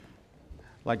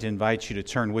I'd like to invite you to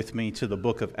turn with me to the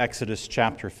book of Exodus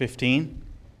chapter 15.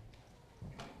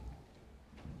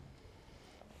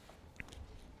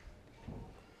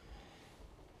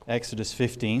 Exodus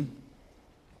 15.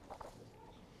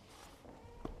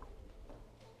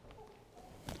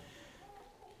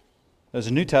 There's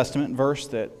a New Testament verse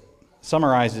that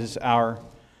summarizes our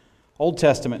Old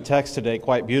Testament text today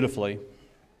quite beautifully.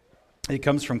 It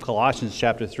comes from Colossians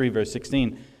chapter 3, verse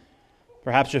 16.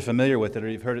 Perhaps you're familiar with it or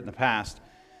you've heard it in the past.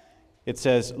 It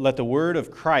says, "Let the word of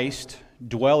Christ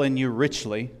dwell in you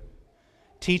richly,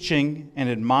 teaching and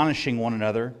admonishing one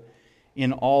another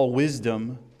in all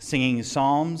wisdom, singing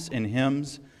psalms and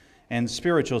hymns and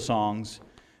spiritual songs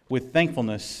with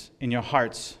thankfulness in your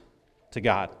hearts to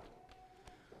God."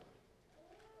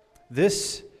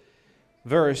 This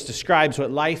verse describes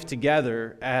what life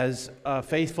together as a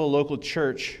faithful local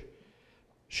church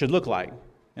should look like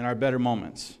in our better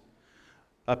moments.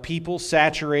 A people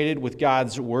saturated with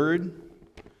God's Word,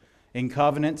 in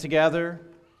covenant together,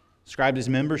 described as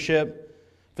membership,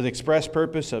 for the express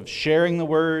purpose of sharing the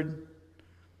Word,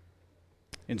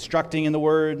 instructing in the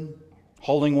Word,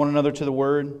 holding one another to the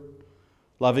Word,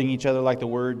 loving each other like the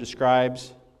Word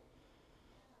describes.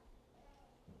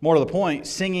 More to the point,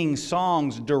 singing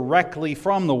songs directly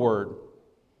from the Word.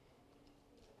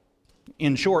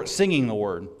 In short, singing the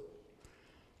Word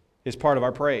is part of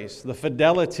our praise. The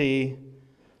fidelity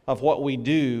of what we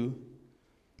do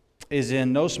is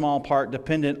in no small part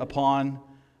dependent upon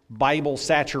Bible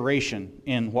saturation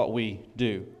in what we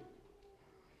do.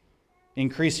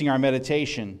 Increasing our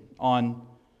meditation on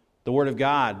the Word of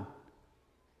God,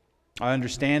 our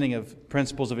understanding of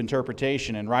principles of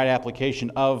interpretation and right application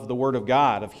of the Word of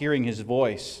God, of hearing His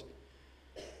voice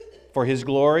for His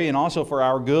glory and also for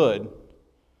our good.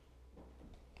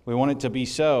 We want it to be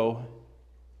so.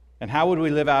 And how would we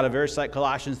live out a verse like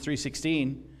Colossians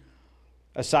 3:16,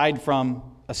 aside from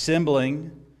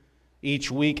assembling each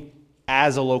week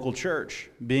as a local church,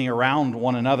 being around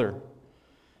one another?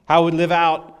 How would we live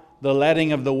out the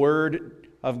letting of the Word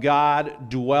of God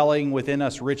dwelling within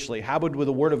us richly? How would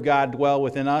the Word of God dwell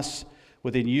within us,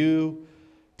 within you,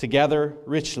 together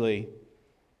richly,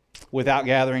 without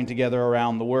gathering together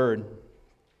around the Word?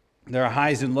 There are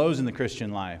highs and lows in the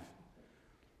Christian life.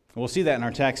 We'll see that in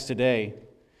our text today.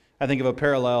 I think of a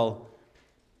parallel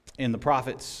in the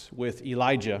prophets with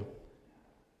Elijah.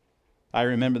 I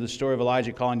remember the story of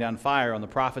Elijah calling down fire on the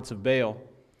prophets of Baal,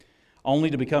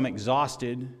 only to become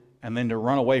exhausted and then to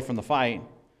run away from the fight,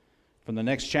 from the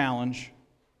next challenge.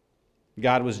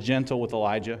 God was gentle with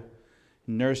Elijah,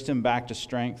 nursed him back to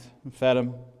strength, and fed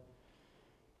him.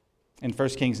 In 1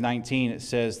 Kings 19, it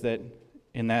says that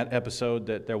in that episode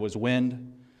that there was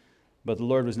wind, but the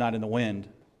Lord was not in the wind.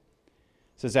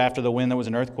 It says after the wind there was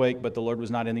an earthquake, but the Lord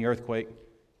was not in the earthquake.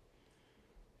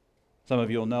 Some of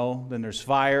you will know, then there's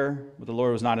fire, but the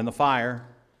Lord was not in the fire.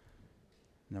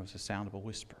 And there was the sound of a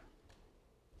whisper.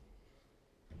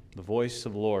 The voice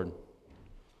of the Lord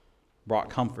brought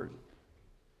comfort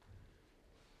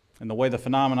in the way the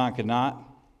phenomenon could not.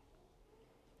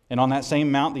 And on that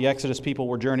same mount the Exodus people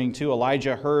were journeying to,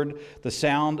 Elijah heard the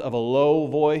sound of a low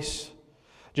voice,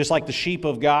 just like the sheep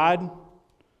of God.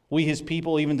 We, His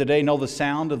people, even today know the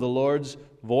sound of the Lord's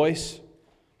voice,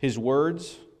 His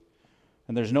words.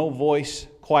 And there's no voice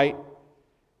quite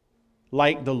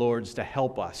like the Lord's to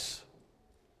help us.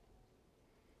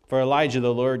 For Elijah,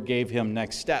 the Lord gave him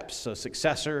next steps, a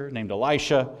successor named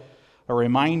Elisha, a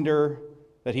reminder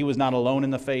that he was not alone in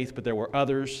the faith, but there were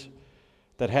others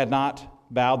that had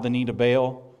not bowed the knee to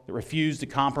Baal, that refused to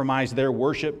compromise their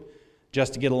worship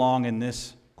just to get along in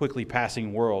this quickly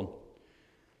passing world.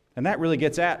 And that really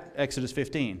gets at Exodus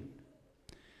 15.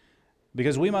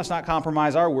 Because we must not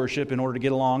compromise our worship in order to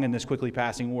get along in this quickly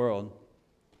passing world.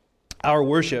 Our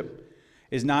worship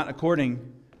is not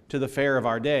according to the fare of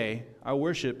our day. Our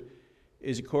worship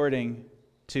is according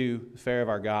to the fare of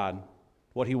our God,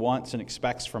 what He wants and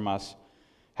expects from us,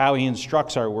 how He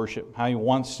instructs our worship, how He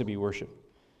wants to be worshiped.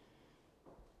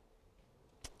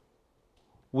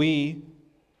 We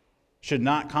should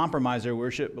not compromise our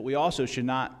worship, but we also should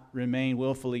not remain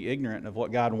willfully ignorant of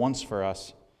what God wants for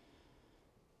us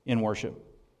in worship,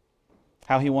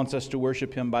 how He wants us to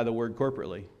worship Him by the Word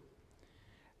corporately.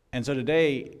 And so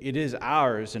today, it is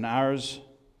ours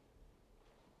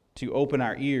to open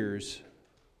our ears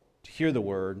to hear the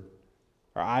Word,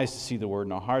 our eyes to see the Word,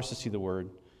 and our hearts to see the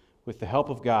Word, with the help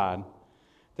of God,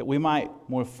 that we might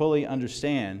more fully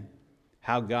understand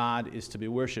how God is to be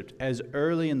worshipped, as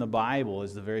early in the Bible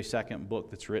as the very second book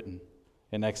that's written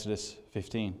in Exodus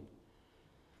 15.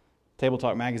 Table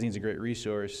Talk Magazine is a great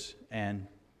resource, and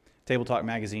Table Talk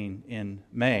Magazine in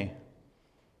May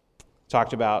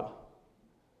talked about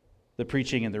the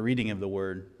preaching and the reading of the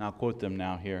Word. I'll quote them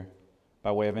now here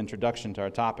by way of introduction to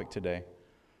our topic today.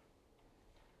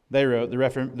 They wrote, the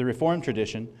Reformed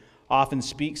tradition often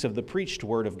speaks of the preached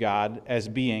Word of God as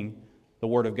being the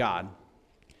Word of God.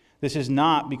 This is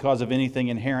not because of anything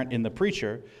inherent in the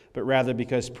preacher, but rather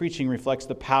because preaching reflects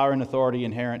the power and authority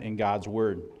inherent in God's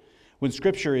Word. When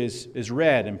Scripture is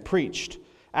read and preached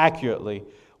accurately,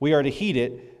 we are to heed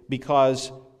it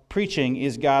because preaching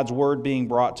is God's Word being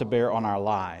brought to bear on our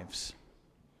lives.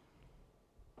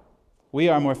 We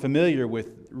are more familiar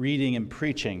with reading and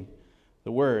preaching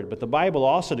the Word, but the Bible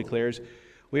also declares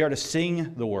we are to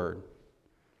sing the Word,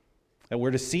 that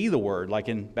we're to see the Word, like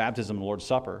in baptism and the Lord's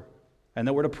Supper, and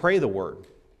that we're to pray the Word.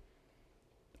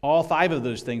 All 5 of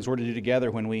those things we're to do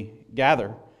together when we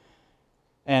gather.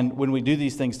 And when we do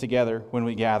these things together, when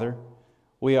we gather,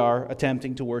 we are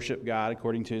attempting to worship God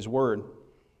according to His Word.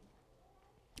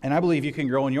 And I believe you can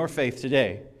grow in your faith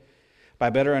today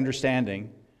by better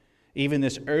understanding even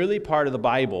this early part of the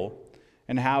Bible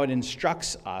and how it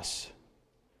instructs us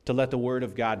to let the Word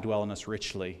of God dwell in us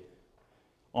richly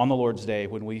on the Lord's Day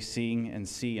when we sing and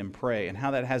see and pray, and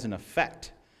how that has an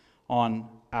effect on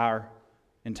our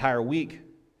entire week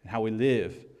and how we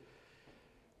live.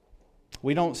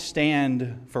 We don't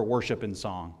stand for worship and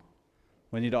song.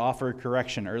 We need to offer a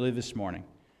correction early this morning.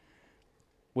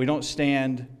 We don't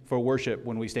stand for worship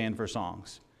when we stand for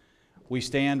songs. We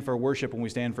stand for worship when we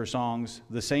stand for songs,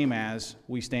 the same as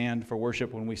we stand for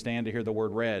worship when we stand to hear the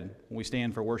word read, when we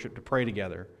stand for worship to pray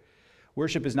together.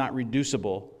 Worship is not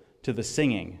reducible to the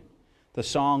singing. The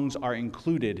songs are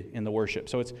included in the worship.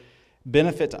 So it's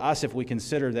benefit to us if we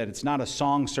consider that it's not a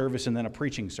song service and then a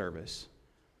preaching service.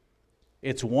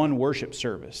 It's one worship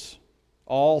service,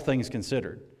 all things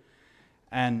considered.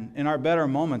 And in our better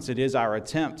moments, it is our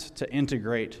attempt to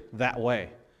integrate that way,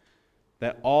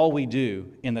 that all we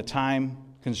do in the time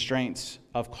constraints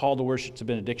of call to worship to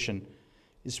benediction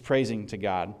is praising to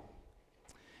God.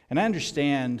 And I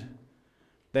understand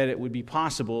that it would be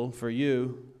possible for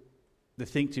you to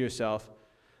think to yourself,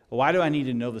 why do I need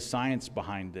to know the science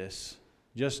behind this?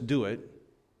 Just do it,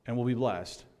 and we'll be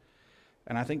blessed.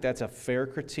 And I think that's a fair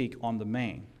critique on the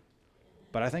main.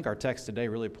 But I think our text today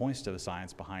really points to the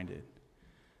science behind it.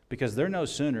 Because they're no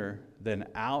sooner than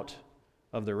out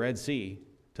of the Red Sea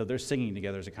till they're singing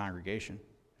together as a congregation.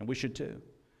 And we should too.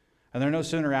 And they're no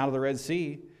sooner out of the Red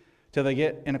Sea till they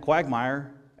get in a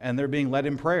quagmire and they're being led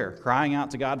in prayer, crying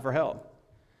out to God for help.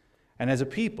 And as a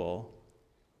people,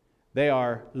 they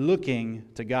are looking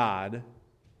to God,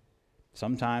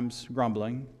 sometimes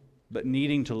grumbling, but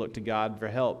needing to look to God for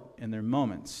help in their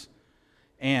moments,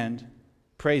 and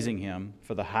praising Him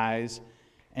for the highs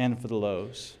and for the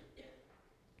lows.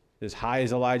 As high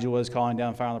as Elijah was calling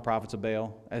down fire on the prophets of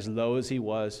Baal, as low as he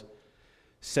was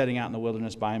setting out in the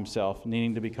wilderness by himself,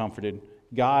 needing to be comforted,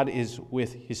 God is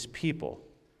with His people.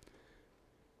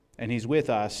 And He's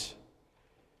with us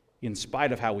in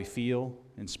spite of how we feel,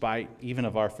 in spite even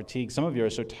of our fatigue. Some of you are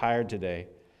so tired today.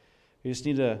 You just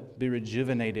need to be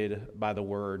rejuvenated by the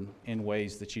Word in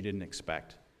ways that you didn't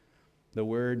expect. The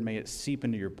Word, may it seep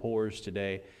into your pores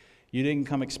today. You didn't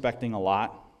come expecting a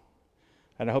lot.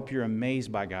 And I hope you're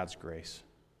amazed by God's grace.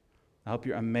 I hope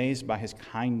you're amazed by His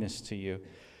kindness to you,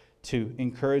 to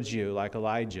encourage you like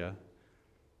Elijah,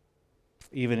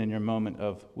 even in your moment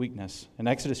of weakness. And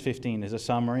Exodus 15 is a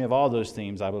summary of all those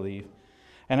themes, I believe.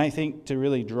 And I think to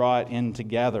really draw it in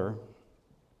together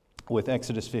with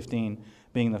Exodus 15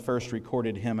 being the first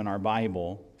recorded hymn in our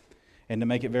Bible, and to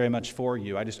make it very much for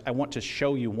you, I want to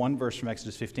show you one verse from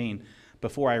Exodus 15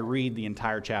 before I read the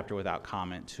entire chapter without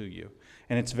comment to you.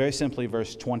 And it's very simply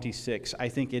verse 26. I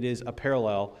think it is a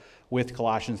parallel with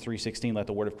Colossians 3:16, let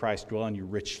the word of Christ dwell in you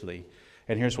richly.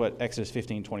 And here's what Exodus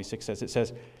 15:26 says. It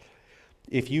says,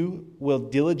 if you will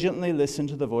diligently listen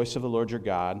to the voice of the Lord your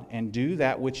God, and do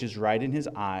that which is right in His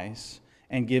eyes,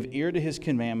 and give ear to His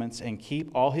commandments, and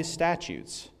keep all His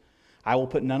statutes, I will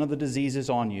put none of the diseases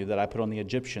on you that I put on the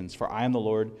Egyptians, for I am the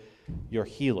Lord your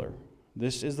healer.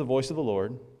 This is the voice of the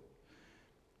Lord.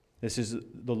 This is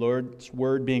the Lord's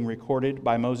word being recorded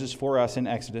by Moses for us in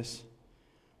Exodus,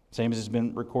 same as it's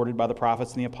been recorded by the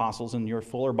prophets and the apostles in your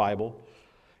fuller Bible.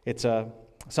 It's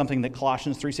something that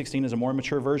Colossians 3:16 is a more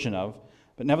mature version of,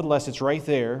 but nevertheless it's right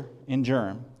there in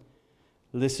germ.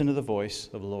 Listen to the voice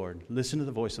of the Lord. Listen to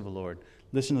the voice of the Lord.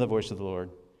 Listen to the voice of the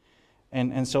Lord.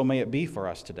 And so may it be for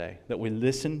us today that we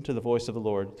listen to the voice of the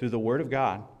Lord through the Word of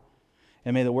God,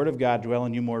 and may the Word of God dwell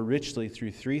in you more richly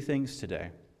through 3 things today.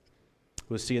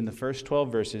 We'll see in the first 12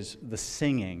 verses the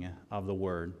singing of the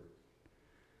Word.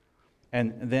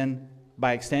 And then,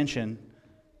 by extension,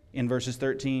 in verses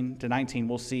 13 to 19,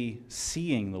 we'll see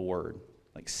seeing the Word.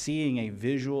 like seeing a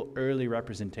visual early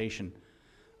representation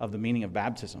of the meaning of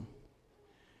baptism.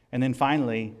 And then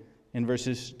finally, in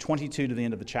verses 22 to the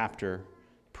end of the chapter,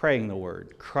 praying the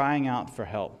word, crying out for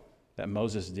help that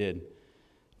Moses did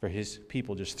for his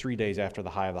people just 3 days after the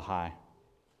high of the high.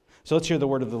 So let's hear the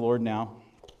word of the Lord now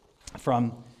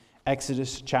from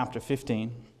Exodus chapter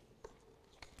 15,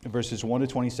 verses 1 to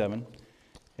 27.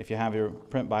 If you have your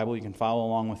print Bible, you can follow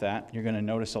along with that. You're going to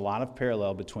notice a lot of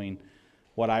parallel between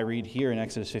what I read here in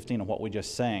Exodus 15 and what we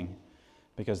just sang,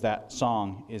 because that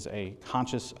song is a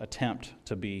conscious attempt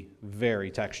to be very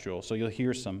textual. So you'll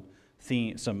hear some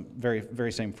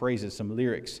very same phrases, some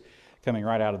lyrics coming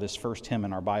right out of this first hymn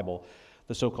in our Bible,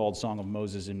 the so-called Song of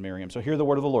Moses and Miriam. So hear the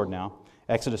word of the Lord now,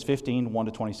 Exodus 15, 1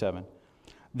 to 27.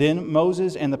 Then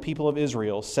Moses and the people of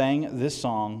Israel sang this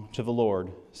song to the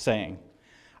Lord, saying,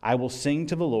 I will sing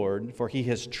to the Lord, for he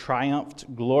has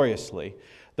triumphed gloriously.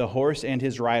 The horse and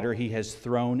his rider he has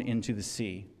thrown into the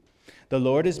sea. The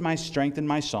Lord is my strength and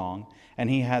my song, and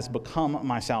he has become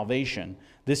my salvation.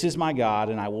 This is my God,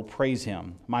 and I will praise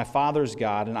him, my father's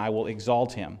God, and I will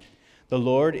exalt him. The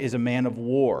Lord is a man of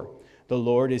war. The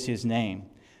Lord is his name.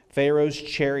 Pharaoh's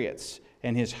chariots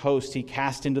and his host he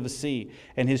cast into the sea,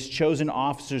 and his chosen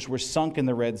officers were sunk in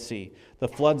the Red Sea. The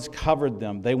floods covered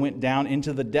them. They went down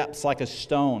into the depths like a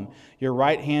stone. Your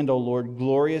right hand, O Lord,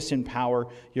 glorious in power.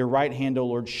 Your right hand, O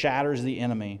Lord, shatters the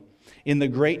enemy. In the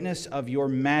greatness of your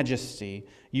majesty,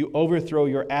 you overthrow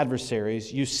your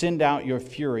adversaries. You send out your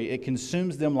fury. It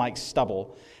consumes them like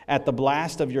stubble. At the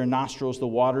blast of your nostrils, the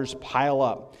waters pile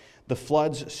up. The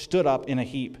floods stood up in a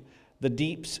heap. The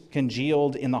deeps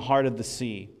congealed in the heart of the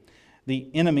sea. The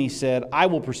enemy said, I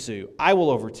will pursue, I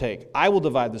will overtake, I will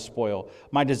divide the spoil.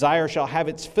 My desire shall have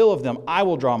its fill of them. I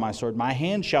will draw my sword. My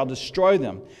hand shall destroy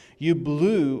them. You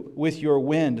blew with your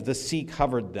wind. The sea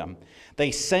covered them.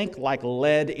 They sank like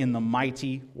lead in the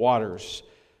mighty waters.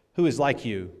 Who is like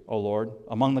you, O Lord,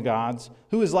 among the gods?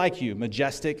 Who is like you,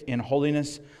 majestic in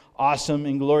holiness, awesome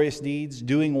in glorious deeds,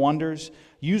 doing wonders?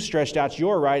 You stretched out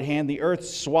your right hand. The earth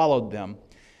swallowed them.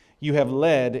 You have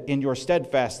led in your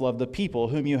steadfast love the people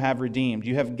whom you have redeemed.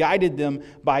 You have guided them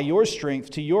by your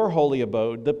strength to your holy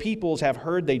abode. The peoples have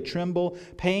heard, they tremble.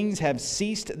 Pangs have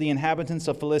ceased the inhabitants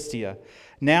of Philistia.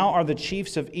 Now are the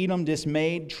chiefs of Edom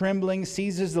dismayed. Trembling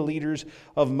seizes the leaders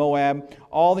of Moab.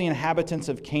 All the inhabitants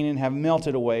of Canaan have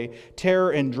melted away.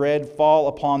 Terror and dread fall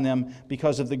upon them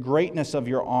because of the greatness of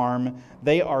your arm.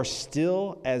 They are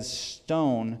still as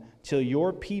stone till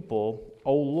your people,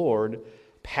 O Lord,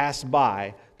 pass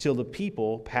by, till the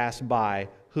people pass by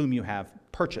whom you have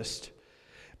purchased.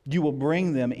 You will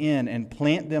bring them in and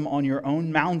plant them on your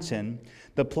own mountain,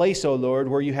 the place, O Lord,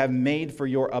 where you have made for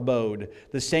your abode,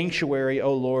 the sanctuary,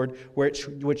 O Lord,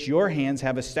 which your hands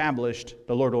have established.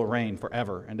 The Lord will reign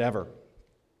forever and ever.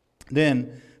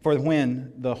 Then, for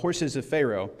when the horses of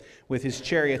Pharaoh, with his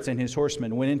chariots and his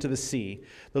horsemen, went into the sea,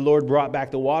 the Lord brought back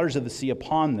the waters of the sea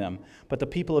upon them, but the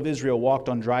people of Israel walked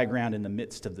on dry ground in the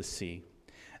midst of the sea.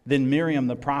 Then Miriam,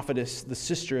 the prophetess, the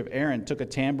sister of Aaron, took a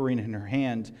tambourine in her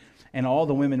hand, and all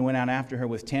the women went out after her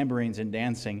with tambourines and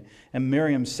dancing. And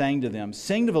Miriam sang to them,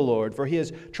 Sing to the Lord, for he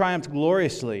has triumphed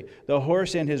gloriously. The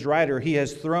horse and his rider he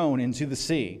has thrown into the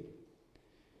sea.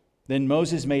 Then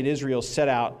Moses made Israel set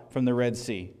out from the Red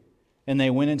Sea, and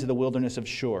they went into the wilderness of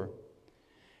Shur.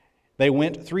 They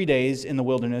went 3 days in the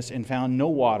wilderness and found no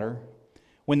water.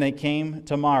 When they came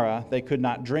to Marah, they could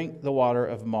not drink the water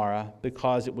of Marah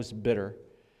because it was bitter,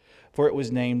 for it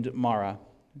was named Marah.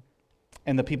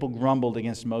 And the people grumbled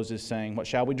against Moses, saying, What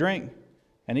shall we drink?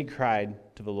 And he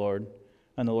cried to the Lord,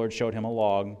 and the Lord showed him a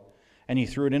log, and he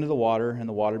threw it into the water, and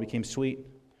the water became sweet.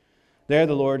 There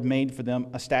the Lord made for them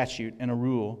a statute and a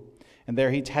rule, and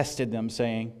there he tested them,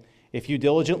 saying, If you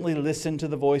diligently listen to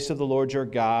the voice of the Lord your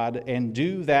God, and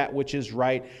do that which is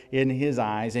right in his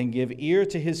eyes, and give ear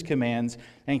to his commands,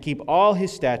 and keep all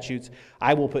his statutes,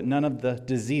 I will put none of the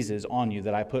diseases on you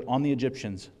that I put on the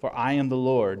Egyptians, for I am the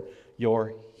Lord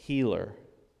your healer.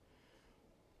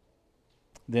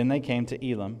 Then they came to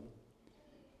Elim,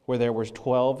 where there were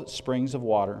 12 springs of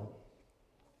water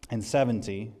and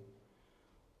 70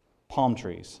 palm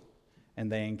trees,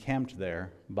 and they encamped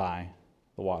there by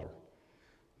the water.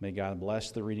 May God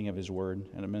bless the reading of his word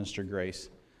and administer grace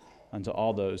unto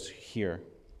all those who hear.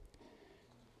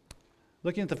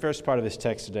 Looking at the first part of this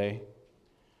text today,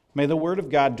 may the word of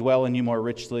God dwell in you more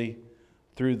richly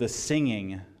through the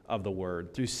singing of the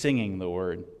word, through singing the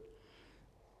word.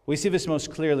 We see this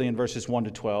most clearly in verses 1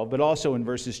 to 12, but also in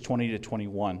verses 20 to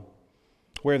 21,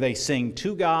 where they sing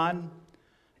to God,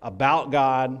 about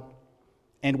God,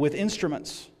 and with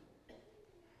instruments.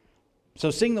 So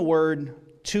sing the word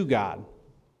to God.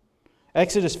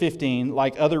 Exodus 15,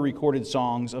 like other recorded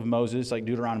songs of Moses, like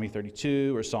Deuteronomy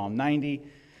 32 or Psalm 90,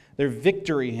 they're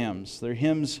victory hymns. They're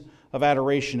hymns of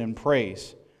adoration and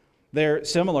praise. They're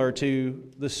similar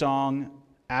to the song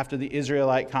after the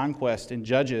Israelite conquest in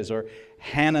Judges, or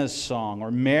Hannah's song, or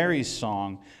Mary's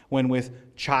song, when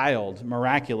with child,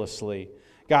 miraculously,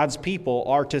 God's people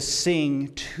are to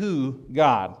sing to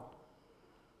God.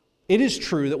 It is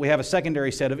true that we have a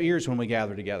secondary set of ears when we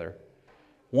gather together,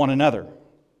 one another.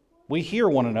 We hear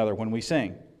one another when we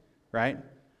sing, right?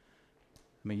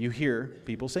 I mean, you hear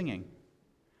people singing.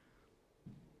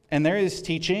 And there is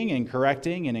teaching and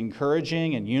correcting and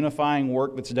encouraging and unifying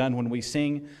work that's done when we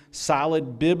sing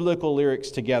solid biblical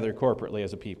lyrics together corporately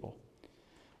as a people.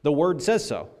 The Word says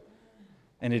so,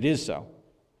 and it is so.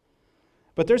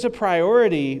 But there's a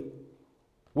priority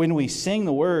when we sing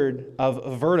the Word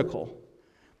of vertical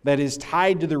that is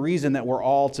tied to the reason that we're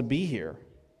all to be here.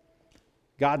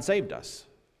 God saved us.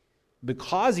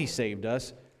 Because He saved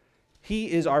us,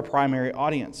 He is our primary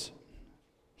audience.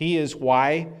 He is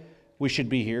why we should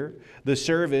be here. The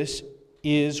service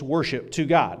is worship to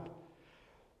God.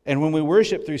 And when we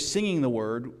worship through singing the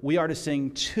Word, we are to sing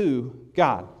to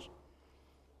God.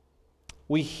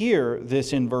 We hear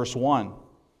this in verse 1.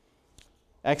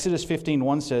 Exodus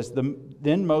 15:1 says,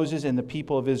 Then Moses and the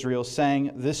people of Israel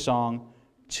sang this song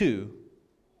to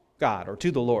God, or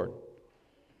to the Lord.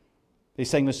 They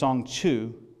sang the song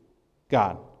to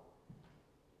God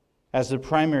as the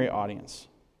primary audience.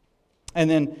 And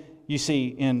then you see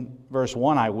in verse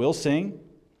 1, I will sing.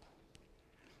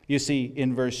 You see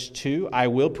in verse 2, I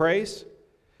will praise.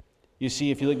 You see,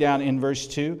 if you look down in verse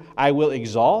 2, I will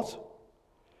exalt.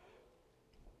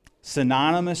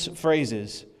 Synonymous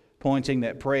phrases pointing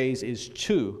that praise is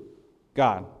to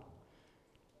God.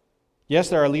 Yes,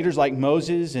 there are leaders like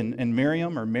Moses and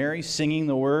Miriam or Mary singing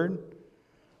the word,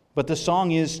 but the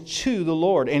song is to the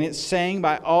Lord, and it's sang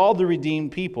by all the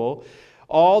redeemed people,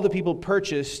 all the people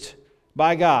purchased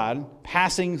by God,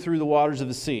 passing through the waters of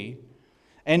the sea.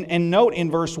 And note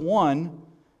in verse 1,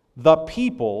 the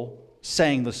people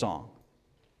sang the song.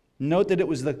 Note that it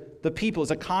was the people,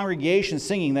 it's a congregation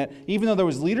singing, that even though there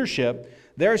was leadership,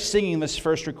 they're singing this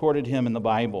first recorded hymn in the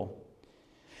Bible.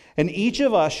 And each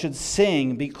of us should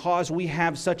sing because we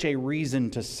have such a reason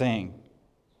to sing.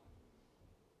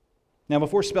 Now,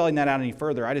 before spelling that out any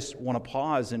further, I just want to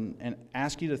pause and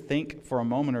ask you to think for a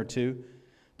moment or two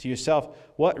to yourself,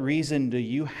 what reason do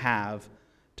you have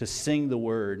to sing the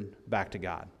word back to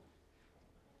God?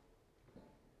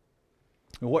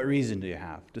 What reason do you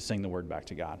have to sing the word back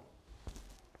to God?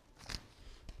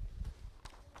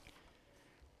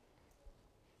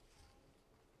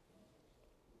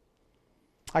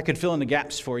 I could fill in the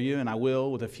gaps for you, and I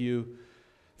will, with a few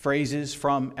phrases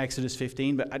from Exodus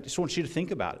 15, but I just want you to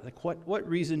think about it. Like, what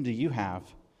reason do you have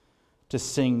to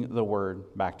sing the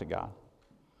word back to God?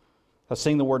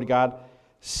 Sing the word to God.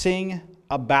 Sing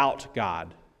about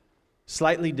God.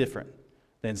 Slightly different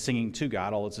than singing to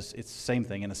God, although it's the same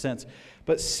thing in a sense.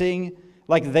 But sing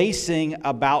like they sing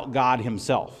about God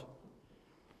Himself.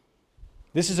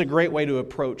 This is a great way to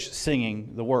approach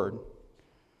singing the word.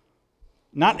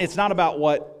 It's not about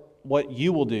what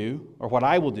you will do or what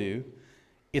I will do.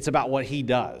 It's about what He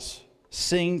does.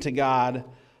 Sing to God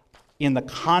in the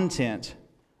content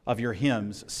of your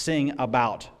hymns. Sing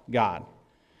about God.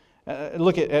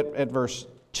 Look at verse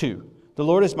 2. The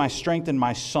Lord is my strength and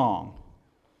my song.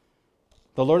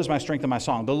 The Lord is my strength and my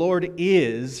song. The Lord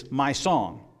is my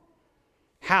song.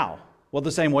 How? Well,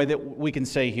 the same way that we can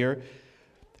say here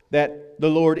that the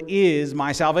Lord is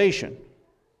my salvation.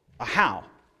 How?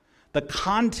 The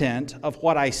content of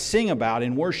what I sing about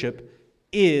in worship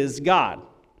is God.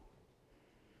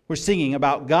 We're singing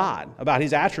about God, about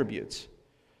His attributes.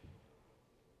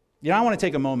 You know, I want to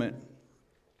take a moment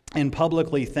and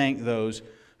publicly thank those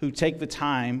who take the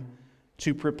time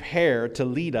to prepare to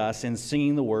lead us in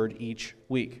singing the word each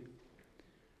week.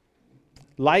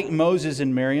 Like Moses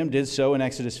and Miriam did so in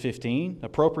Exodus 15,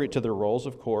 appropriate to their roles,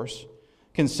 of course,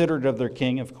 considerate of their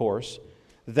king, of course,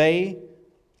 they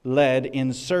led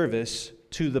in service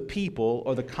to the people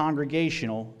or the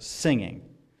congregational singing.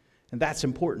 And that's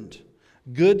important.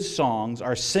 Good songs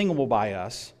are singable by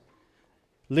us.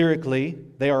 Lyrically,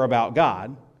 they are about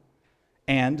God,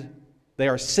 and they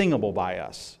are singable by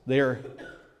us. They are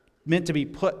meant to be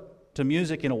put to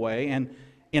music in a way and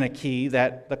in a key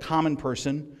that the common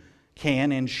person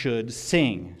can and should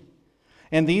sing.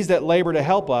 And these that labor to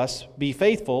help us be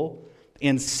faithful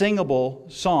in singable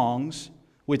songs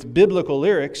with biblical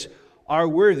lyrics are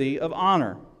worthy of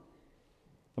honor.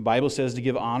 The Bible says to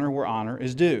give honor where honor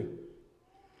is due.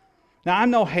 Now,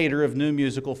 I'm no hater of new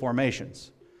musical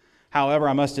formations. However,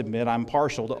 I must admit I'm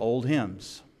partial to old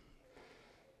hymns.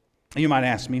 You might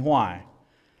ask me why.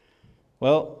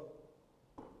 Well,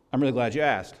 I'm really glad you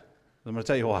asked. I'm going to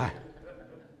tell you why.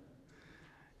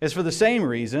 It's for the same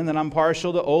reason that I'm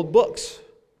partial to old books.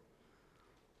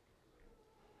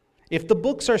 If the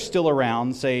books are still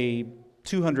around, say,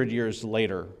 200 years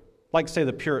later, like, say,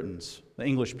 the Puritans, the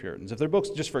English Puritans, if their books,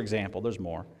 just for example, there's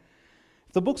more.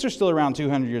 If the books are still around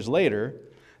 200 years later,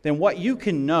 then what you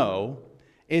can know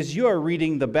is you are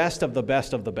reading the best of the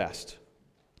best of the best.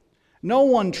 No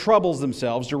one troubles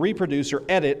themselves to reproduce or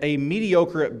edit a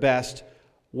mediocre at best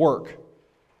work,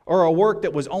 or a work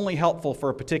that was only helpful for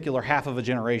a particular half of a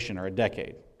generation or a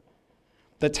decade.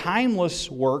 The timeless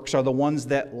works are the ones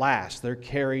that last. They're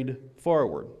carried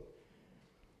forward.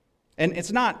 And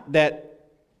it's not that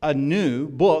a new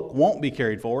book won't be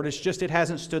carried forward. It's just it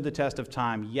hasn't stood the test of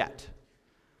time yet.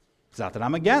 It's not that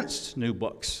I'm against new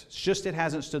books. It's just it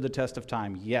hasn't stood the test of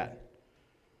time yet.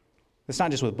 It's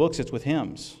not just with books, it's with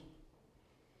hymns.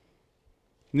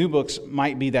 New books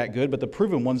might be that good, but the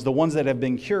proven ones, the ones that have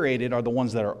been curated, are the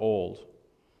ones that are old.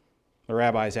 The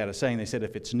rabbis had a saying, they said,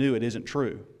 if it's new, it isn't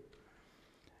true.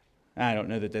 I don't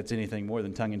know that that's anything more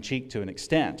than tongue-in-cheek to an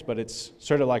extent, but it's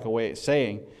sort of like a way of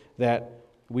saying that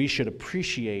we should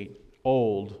appreciate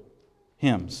old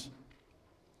hymns.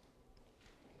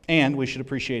 And we should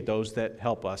appreciate those that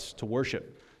help us to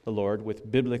worship the Lord with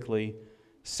biblically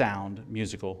sound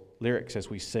musical lyrics as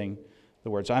we sing the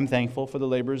words. I'm thankful for the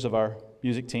labors of our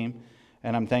music team,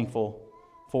 and I'm thankful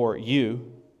for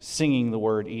you singing the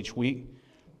word each week.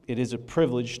 It is a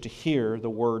privilege to hear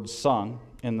the words sung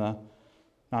in the,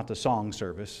 not the song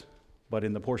service, but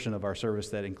in the portion of our service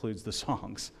that includes the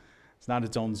songs. It's not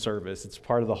its own service. It's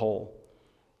part of the whole.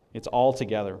 It's all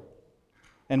together.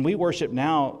 And we worship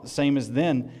now, same as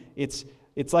then. It's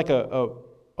like a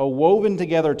woven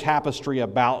together tapestry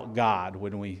about God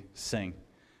when we sing.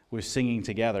 We're singing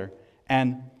together.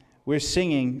 And we're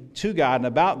singing to God and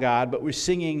about God, but we're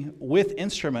singing with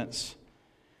instruments.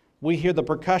 We hear the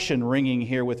percussion ringing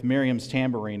here with Miriam's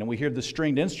tambourine, and we hear the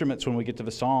stringed instruments when we get to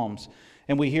the Psalms,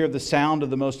 and we hear the sound of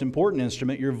the most important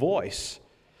instrument, your voice,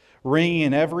 ringing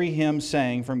in every hymn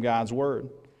sang from God's Word.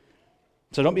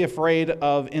 So don't be afraid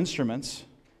of instruments,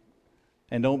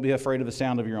 and don't be afraid of the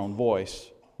sound of your own voice,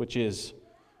 which is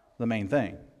the main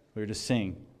thing. We're to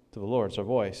sing to the Lord, it's our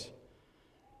voice.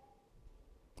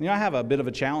 You know, I have a bit of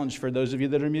a challenge for those of you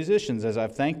that are musicians, as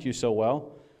I've thanked you so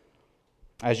well,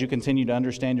 as you continue to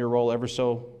understand your role ever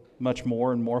so much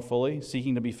more and more fully,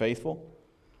 seeking to be faithful.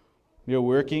 You're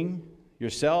working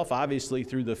yourself, obviously,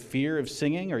 through the fear of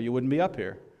singing, or you wouldn't be up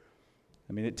here.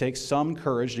 I mean, it takes some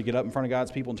courage to get up in front of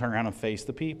God's people and turn around and face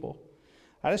the people.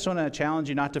 I just want to challenge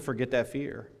you not to forget that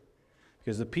fear.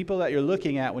 Because the people that you're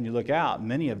looking at when you look out,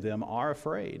 many of them are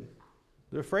afraid.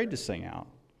 They're afraid to sing out.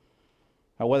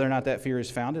 Now, whether or not that fear is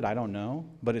founded, I don't know.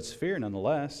 But it's fear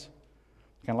nonetheless.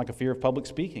 Kind of like a fear of public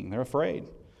speaking. They're afraid.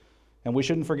 And we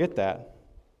shouldn't forget that.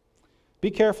 Be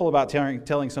careful about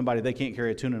telling somebody they can't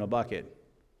carry a tune in a bucket.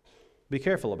 Be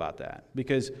careful about that.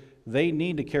 Because they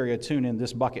need to carry a tune in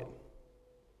this bucket.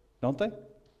 Don't they?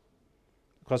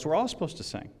 Because we're all supposed to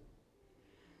sing.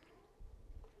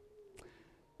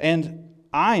 And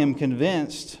I am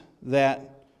convinced that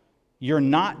you're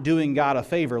not doing God a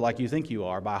favor like you think you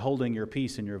are by holding your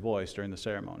peace in your voice during the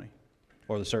ceremony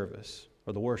or the service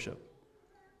or the worship,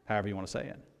 however you want to say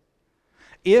it.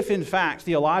 If, in fact,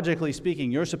 theologically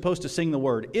speaking, you're supposed to sing the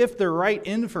word, if the right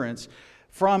inference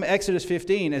from Exodus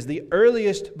 15, as the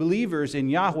earliest believers in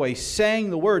Yahweh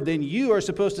sang the word, then you are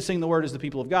supposed to sing the word as the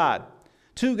people of God,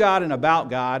 to God and about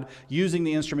God, using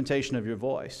the instrumentation of your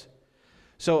voice.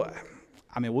 So,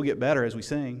 I mean, we'll get better as we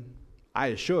sing. I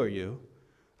assure you,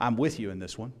 I'm with you in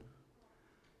this one.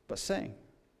 But sing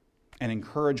and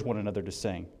encourage one another to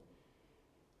sing.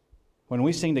 When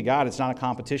we sing to God, it's not a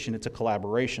competition, it's a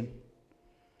collaboration.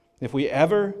 If we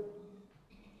ever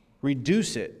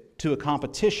reduce it to a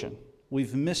competition,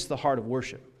 we've missed the heart of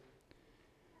worship.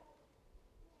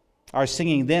 Our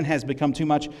singing then has become too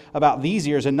much about these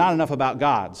ears and not enough about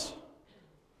God's.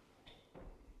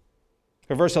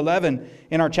 For verse 11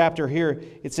 in our chapter here,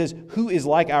 it says, who is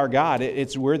like our God?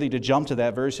 It's worthy to jump to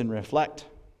that verse and reflect.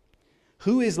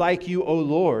 Who is like you, O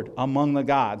Lord, among the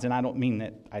gods? And I don't mean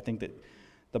that I think that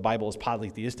the Bible is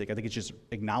polytheistic. I think it's just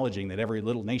acknowledging that every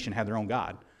little nation had their own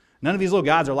God. None of these little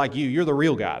gods are like you. You're the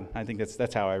real God. I think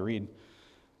that's how I read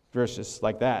verses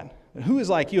like that. Who is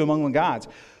like you among the gods?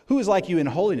 Who is like you in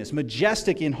holiness,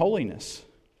 majestic in holiness,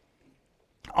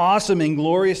 awesome in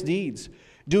glorious deeds,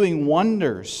 doing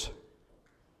wonders?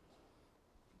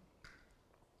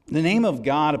 The name of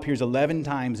God appears 11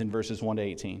 times in verses 1 to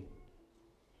 18.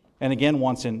 And again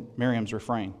once in Miriam's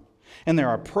refrain. And there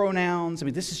are pronouns. I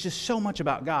mean, this is just so much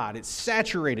about God. It's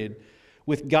saturated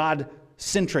with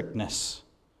God-centricness.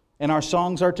 And our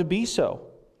songs are to be so.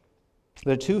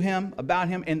 They're to Him, about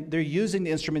Him, and they're using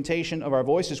the instrumentation of our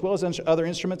voice as well as other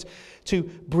instruments to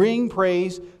bring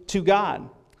praise to God.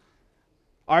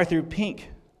 Arthur Pink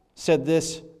said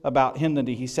this about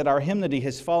hymnody. He said, "Our hymnody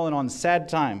has fallen on sad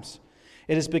times.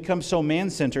 It has become so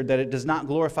man-centered that it does not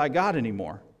glorify God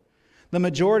anymore. The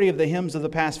majority of the hymns of the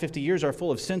past 50 years are full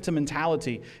of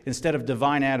sentimentality instead of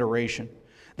divine adoration.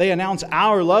 They announce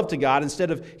our love to God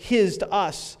instead of His to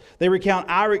us. They recount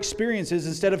our experiences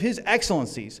instead of His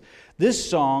excellencies. This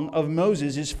song of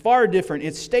Moses is far different.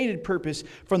 Its stated purpose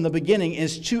from the beginning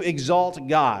is to exalt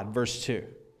God," verse 2.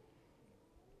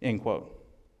 End quote.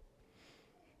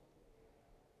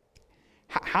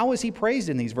 How is he praised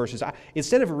in these verses?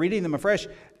 Instead of reading them afresh,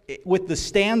 with the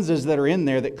stanzas that are in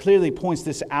there that clearly points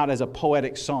this out as a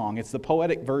poetic song. It's the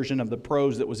poetic version of the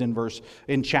prose that was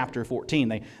in chapter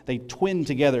 14. They twin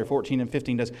together, 14 and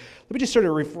 15 does. Let me just sort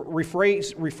of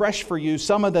refresh for you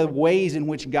some of the ways in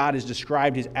which God has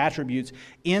described His attributes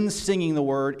in singing the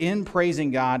Word, in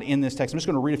praising God in this text. I'm just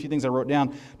going to read a few things I wrote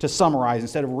down to summarize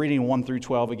instead of reading 1 through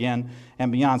 12 again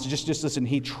and beyond. So just listen.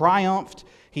 He triumphed.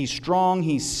 He's strong.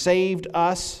 He's saved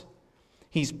us.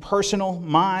 He's personal,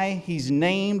 He's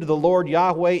named, the Lord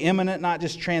Yahweh, immanent, not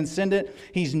just transcendent.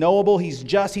 He's knowable, He's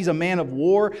just, He's a man of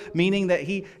war, meaning that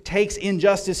He takes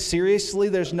injustice seriously.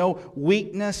 There's no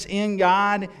weakness in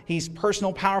God. He's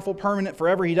personal, powerful, permanent,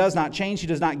 forever. He does not change. He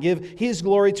does not give His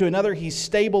glory to another. He's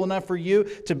stable enough for you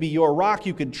to be your rock.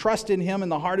 You can trust in Him in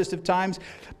the hardest of times.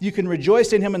 You can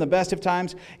rejoice in Him in the best of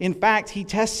times. In fact, He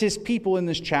tests His people in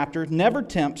this chapter, never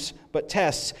tempts, but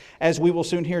tests, as we will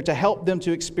soon hear, to help them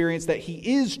to experience that He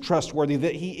is trustworthy,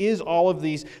 that He is all of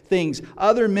these things.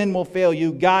 Other men will fail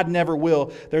you. God never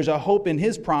will. There's a hope in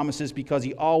His promises because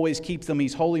He always keeps them.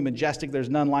 He's holy, majestic. There's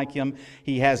none like Him.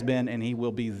 He has been, and He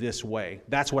will be this way.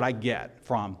 That's what I get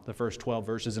from the first 12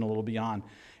 verses and a little beyond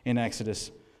in Exodus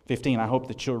 15. I hope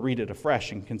that you'll read it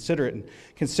afresh and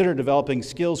consider developing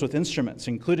skills with instruments,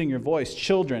 including your voice.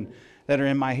 Children that are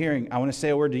in my hearing, I want to say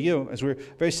a word to you as we're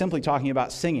very simply talking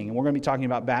about singing. And we're going to be talking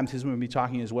about baptism. We're going to be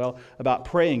talking as well about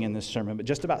praying in this sermon, but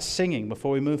just about singing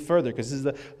before we move further, because this is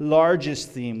the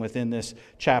largest theme within this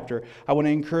chapter. I want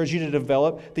to encourage you to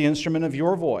develop the instrument of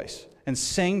your voice and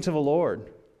sing to the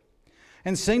Lord.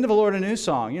 And sing to the Lord a new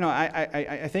song. You know,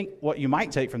 I think what you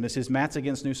might take from this is Matt's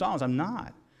against new songs. I'm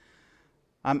not.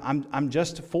 I'm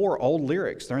just for old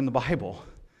lyrics. They're in the Bible.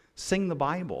 Sing the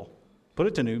Bible. Put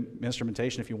it to new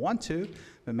instrumentation if you want to,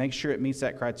 but make sure it meets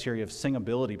that criteria of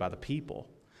singability by the people,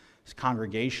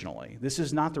 congregationally. This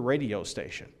is not the radio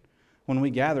station. When we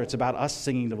gather, it's about us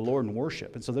singing to the Lord in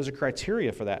worship. And so there's a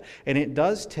criteria for that. And it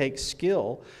does take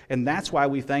skill, and that's why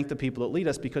we thank the people that lead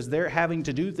us, because they're having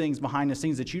to do things behind the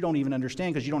scenes that you don't even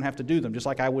understand because you don't have to do them, just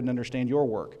like I wouldn't understand your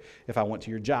work if I went to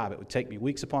your job. It would take me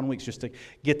weeks upon weeks just to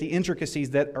get the intricacies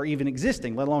that are even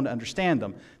existing, let alone to understand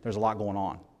them. There's a lot going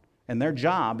on. And their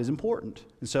job is important.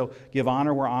 And so give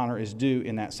honor where honor is due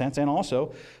in that sense. And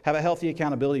also have a healthy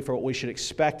accountability for what we should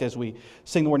expect as we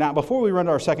sing the word. Now, before we run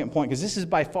to our second point, because this is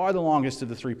by far the longest of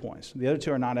the 3 points. The other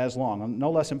two are not as long.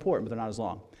 No less important, but they're not as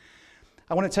long.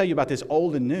 I want to tell you about this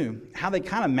old and new, how they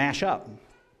kind of mash up.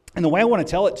 And the way I want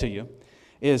to tell it to you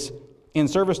is, in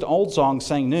service to old songs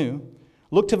sang new,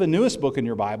 look to the newest book in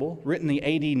your Bible, written in the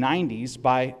AD 90s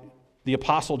by the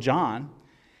Apostle John,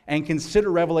 and consider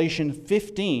Revelation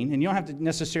 15, and you don't have to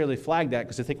necessarily flag that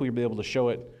because I think we'll be able to show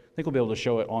it. I think we'll be able to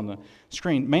show it on the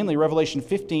screen. Mainly Revelation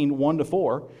 15,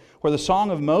 1-4, where the Song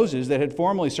of Moses that had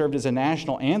formerly served as a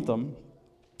national anthem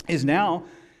is now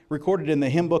recorded in the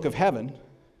hymn book of heaven.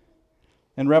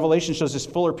 And Revelation shows this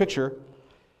fuller picture,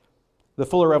 the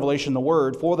fuller revelation, the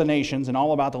Word for the nations, and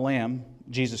all about the Lamb,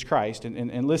 Jesus Christ.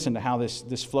 And listen to how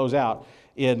this flows out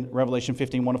in Revelation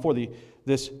 15, 1-4.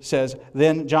 This says,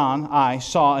 "Then John, I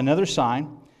saw another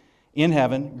sign in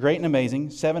heaven, great and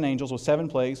amazing, 7 angels with 7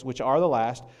 plagues, which are the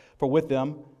last, for with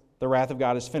them the wrath of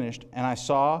God is finished. And I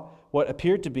saw what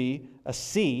appeared to be a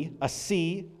sea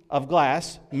of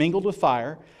glass mingled with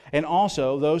fire, and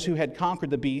also those who had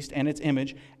conquered the beast and its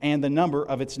image and the number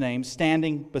of its name,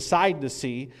 standing beside the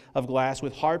sea of glass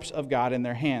with harps of God in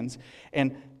their hands.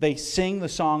 And they sing the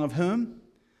song of whom?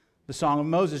 The song of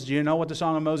Moses." Do you know what the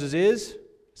song of Moses is?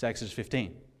 It's Exodus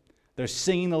 15. They're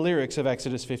singing the lyrics of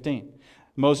Exodus 15.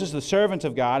 Moses, the servant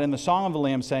of God, in the song of the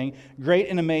Lamb, saying, "Great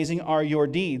and amazing are your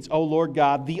deeds, O Lord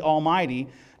God, the Almighty.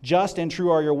 Just and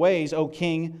true are your ways, O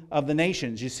King of the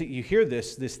nations." You hear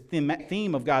this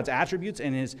theme of God's attributes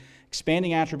and His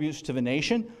expanding attributes to the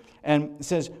nation. And it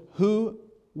says, "Who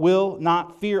will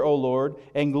not fear, O Lord,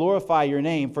 and glorify your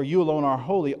name, for you alone are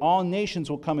holy. All nations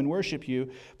will come and worship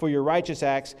you, for your righteous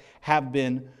acts have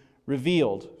been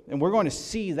revealed. And we're going to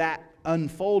see that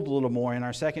unfold a little more in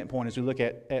our second point as we look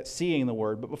at seeing the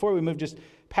word. But before we move just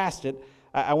past it,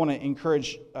 I want to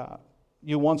encourage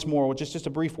you once more with just a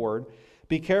brief word.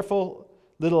 Be careful,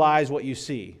 little eyes, what you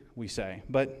see, we say.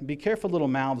 But be careful, little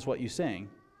mouths, what you sing,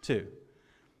 too.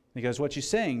 Because what you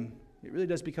sing, it really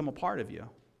does become a part of you.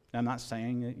 I'm not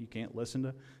saying that you can't listen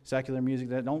to secular music.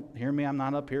 Don't hear me. I'm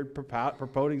not up here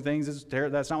promoting things.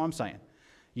 That's not what I'm saying.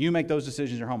 You make those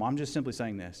decisions at your home. I'm just simply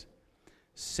saying this.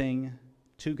 Sing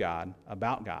to God,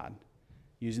 about God,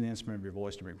 using the instrument of your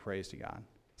voice to bring praise to God.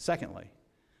 Secondly,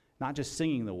 not just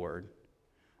singing the word,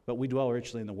 but we dwell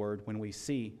richly in the word when we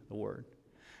see the word.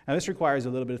 Now, this requires a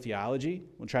little bit of theology.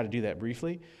 We'll try to do that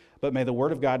briefly. But may the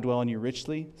word of God dwell in you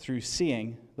richly through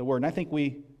seeing the word. And I think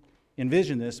we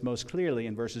envision this most clearly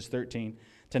in verses 13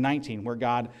 to 19, where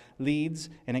God leads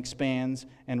and expands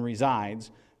and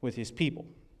resides with his people.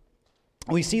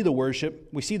 We see the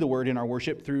word in our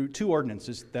worship through two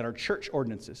ordinances that are church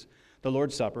ordinances, the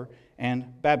Lord's Supper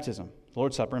and baptism. The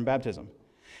Lord's Supper and baptism.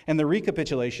 And the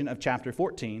recapitulation of chapter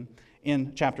 14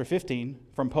 in chapter 15,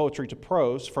 from poetry to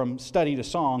prose, from study to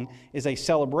song, is a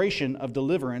celebration of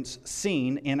deliverance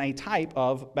seen in a type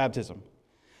of baptism.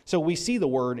 So we see the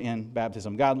word in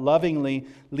baptism. God lovingly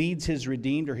leads his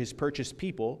redeemed or his purchased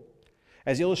people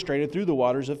as illustrated through the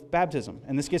waters of baptism.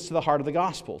 And this gets to the heart of the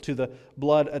gospel, to the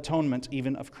blood atonement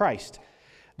even of Christ.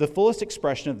 The fullest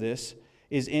expression of this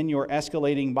is in your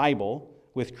escalating Bible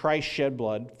with Christ shed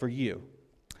blood for you.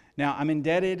 Now, I'm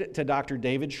indebted to Dr.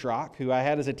 David Schrock, who I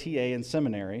had as a TA in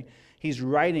seminary. He's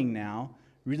writing now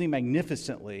really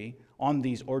magnificently on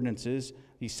these ordinances,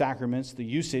 these sacraments, the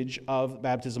usage of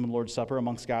baptism and Lord's Supper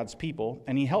amongst God's people.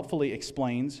 And he helpfully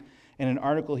explains in an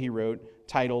article he wrote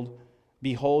titled,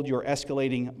 Behold Your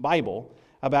Escalating Bible,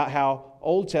 about how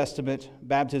Old Testament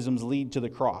baptisms lead to the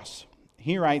cross.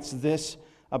 He writes this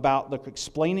about the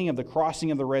explaining of the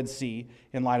crossing of the Red Sea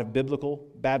in light of biblical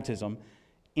baptism,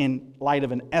 in light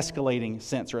of an escalating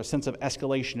sense, or a sense of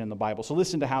escalation in the Bible. So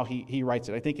listen to how he writes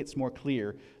it. I think it's more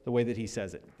clear the way that he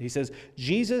says it. He says,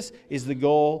 Jesus is the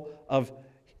goal of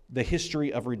the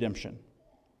history of redemption.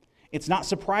 It's not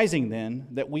surprising then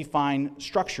that we find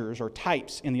structures or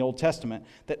types in the Old Testament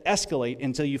that escalate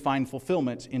until you find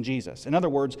fulfillment in Jesus. In other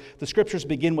words, the Scriptures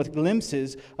begin with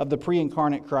glimpses of the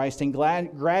pre-incarnate Christ and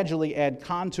gradually add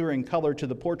contour and color to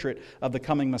the portrait of the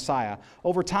coming Messiah.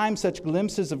 Over time, such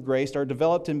glimpses of grace are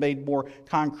developed and made more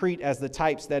concrete as the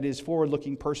types, that is,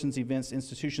 forward-looking persons, events,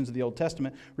 institutions of the Old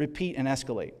Testament, repeat and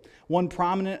escalate. One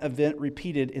prominent event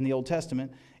repeated in the Old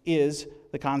Testament is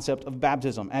the concept of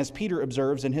baptism. As Peter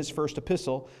observes in his first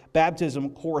epistle,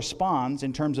 baptism corresponds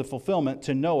in terms of fulfillment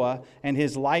to Noah and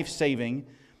his life-saving,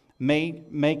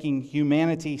 making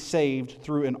humanity saved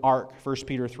through an ark, 1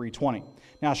 Peter 3:20.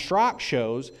 Now, Schrock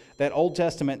shows that Old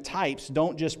Testament types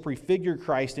don't just prefigure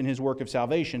Christ in his work of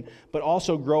salvation, but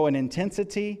also grow in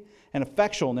intensity and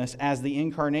effectualness as the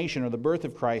incarnation or the birth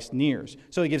of Christ nears.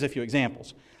 So he gives a few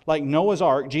examples. Like Noah's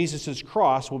ark, Jesus'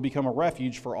 cross will become a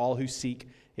refuge for all who seek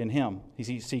in him.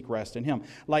 He seek rest in him.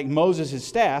 Like Moses'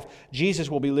 staff, Jesus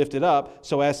will be lifted up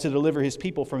so as to deliver his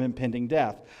people from impending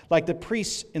death. Like the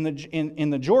priests in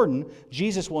the Jordan,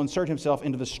 Jesus will insert himself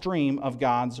into the stream of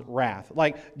God's wrath.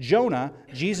 Like Jonah,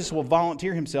 Jesus will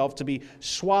volunteer himself to be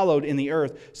swallowed in the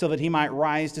earth so that he might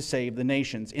rise to save the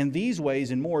nations. In these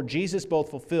ways and more, Jesus both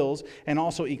fulfills and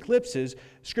also eclipses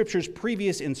Scripture's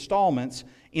previous installments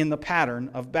in the pattern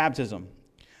of baptism.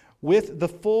 With the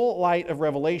full light of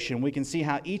Revelation, we can see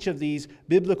how each of these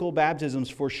biblical baptisms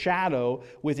foreshadow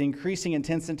with increasing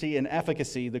intensity and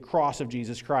efficacy the cross of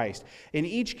Jesus Christ. In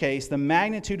each case, the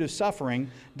magnitude of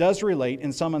suffering does relate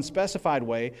in some unspecified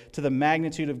way to the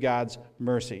magnitude of God's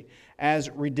mercy. As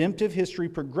redemptive history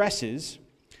progresses,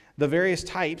 the various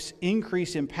types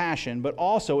increase in passion, but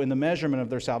also in the measurement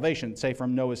of their salvation, say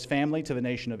from Noah's family to the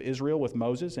nation of Israel with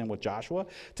Moses and with Joshua,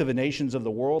 to the nations of the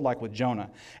world like with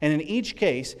Jonah. And in each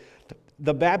case,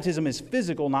 the baptism is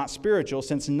physical, not spiritual,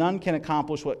 since none can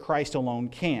accomplish what Christ alone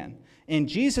can. In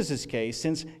Jesus' case,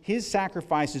 since his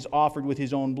sacrifice is offered with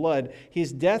his own blood,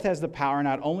 his death has the power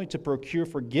not only to procure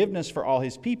forgiveness for all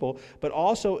his people, but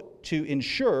also to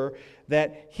ensure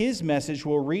that his message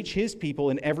will reach his people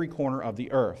in every corner of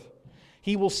the earth.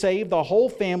 He will save the whole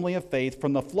family of faith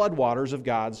from the floodwaters of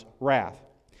God's wrath.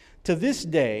 To this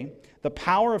day, the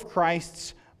power of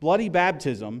Christ's bloody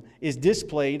baptism is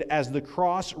displayed as the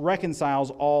cross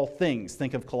reconciles all things.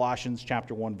 Think of Colossians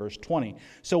chapter 1, verse 20.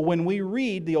 So when we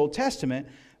read the Old Testament,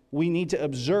 we need to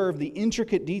observe the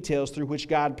intricate details through which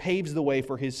God paves the way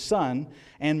for His Son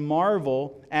and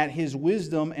marvel at His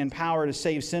wisdom and power to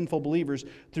save sinful believers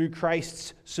through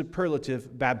Christ's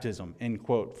superlative baptism, end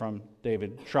quote from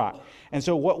David Trott. And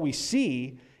so what we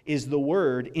see is the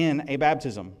Word in a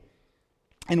baptism.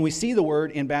 And we see the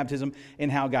Word in baptism in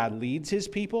how God leads His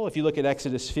people. If you look at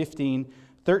Exodus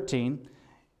 15:13,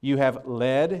 you have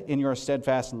led in your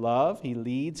steadfast love. He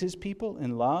leads His people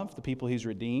in love, the people He's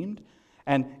redeemed.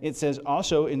 And it says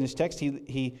also in this text,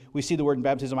 we see the word in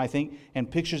baptism, I think, and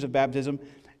pictures of baptism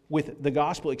with the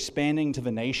gospel expanding to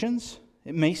the nations.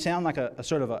 It may sound like a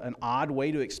sort of an odd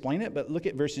way to explain it, but look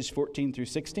at verses 14 through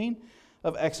 16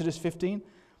 of Exodus 15. It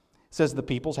says the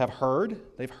peoples have heard.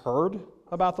 They've heard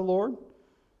about the Lord.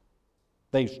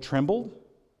 They've trembled.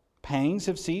 Pangs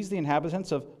have seized the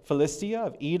inhabitants of Philistia,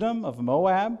 of Edom, of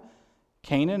Moab.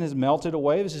 Canaan has melted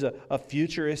away. This is a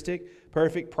futuristic,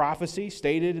 perfect prophecy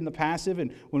stated in the passive.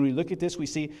 And when we look at this, we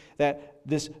see that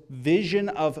this vision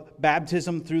of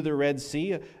baptism through the Red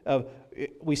Sea,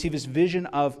 we see this vision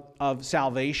of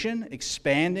salvation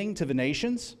expanding to the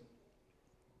nations.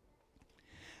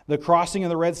 The crossing of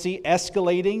the Red Sea,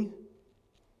 escalating,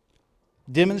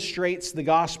 demonstrates the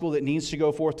gospel that needs to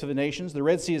go forth to the nations. The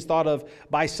Red Sea is thought of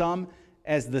by some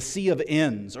as the sea of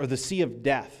ends or the sea of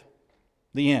death,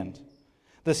 the end.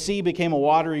 The sea became a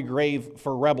watery grave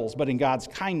for rebels, but in God's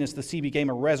kindness, the sea became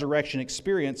a resurrection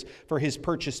experience for His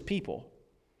purchased people.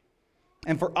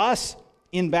 And for us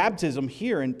in baptism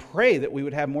here, and pray that we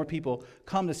would have more people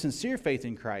come to sincere faith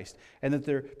in Christ, and that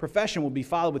their profession will be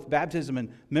followed with baptism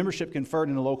and membership conferred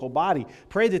in a local body.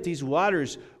 Pray that these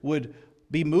waters would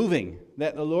be moving,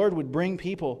 that the Lord would bring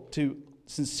people to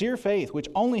sincere faith, which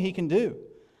only He can do.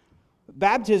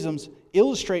 Baptisms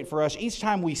illustrate for us, each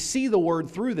time we see the Word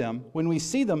through them, when we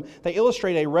see them, they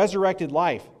illustrate a resurrected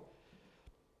life,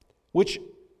 which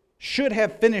should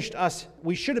have finished us.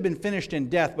 We should have been finished in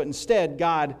death, but instead,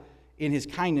 God, in His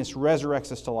kindness,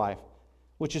 resurrects us to life,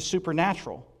 which is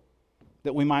supernatural,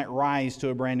 that we might rise to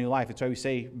a brand new life. It's why we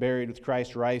say, buried with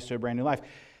Christ, rise to a brand new life.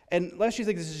 And lest you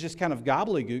think this is just kind of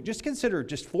gobbledygook, just consider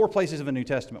just 4 places of the New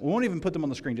Testament. We won't even put them on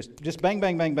the screen. Just bang,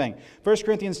 bang, bang, bang. 1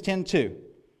 Corinthians 10:2.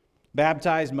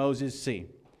 Baptized Moses, see.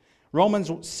 Romans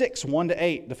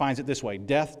 6:1-8 defines it this way: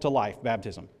 death to life,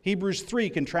 baptism. Hebrews 3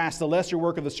 contrasts the lesser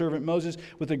work of the servant Moses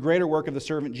with the greater work of the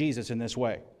servant Jesus in this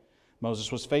way.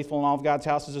 Moses was faithful in all of God's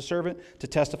house as a servant to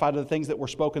testify to the things that were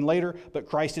spoken later, but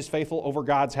Christ is faithful over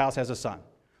God's house as a son.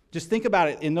 Just think about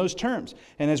it in those terms.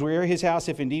 And as we are His house,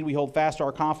 if indeed we hold fast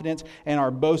our confidence and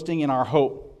our boasting in our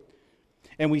hope.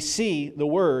 And we see the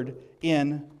Word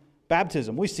in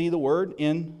baptism. We see the Word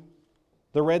in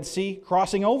the Red Sea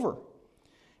crossing over.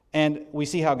 And we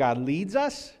see how God leads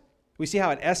us. We see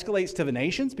how it escalates to the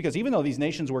nations, because even though these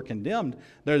nations were condemned,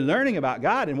 they're learning about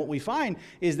God. And what we find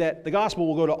is that the gospel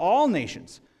will go to all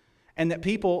nations, and that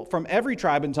people from every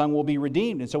tribe and tongue will be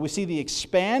redeemed. And so we see the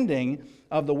expanding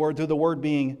of the Word through the Word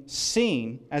being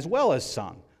seen as well as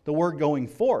sung. The Word going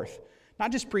forth,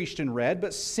 not just preached and read,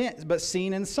 but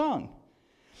seen and sung.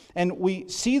 And we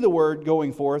see the Word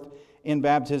going forth in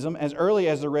baptism as early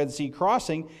as the Red Sea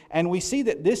crossing, and we see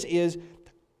that this is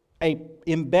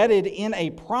embedded in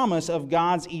a promise of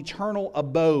God's eternal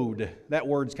abode. That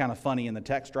word's kind of funny in the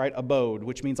text, right? Abode,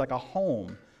 which means like a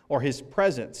home or His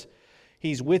presence.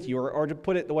 He's with you, or to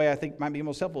put it the way I think might be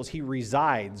most helpful, is He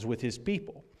resides with His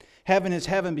people. Heaven is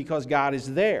heaven because God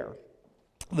is there.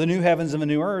 The new heavens and the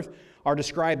new earth are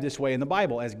described this way in the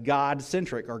Bible as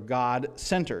God-centric or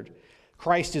God-centered.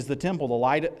 Christ is the temple,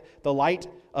 the light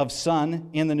of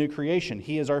sun in the new creation.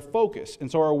 He is our focus.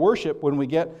 And so our worship, when we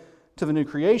get to the new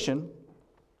creation,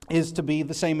 is to be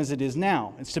the same as it is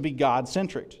now. It's to be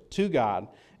God-centric, to God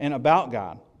and about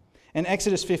God. And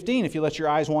Exodus 15, if you let your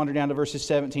eyes wander down to verses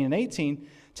 17 and 18,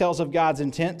 tells of God's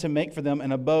intent to make for them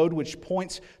an abode which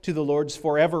points to the Lord's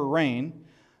forever reign,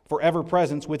 forever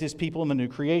presence with His people in the new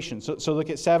creation. So look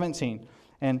at 17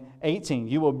 and 18.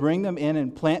 You will bring them in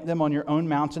and plant them on your own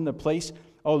mountain, the place,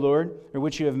 O Lord, or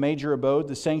which you have made your abode,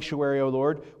 the sanctuary, O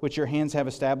Lord, which your hands have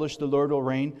established. The Lord will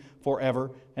reign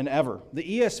forever and ever.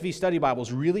 The ESV Study Bible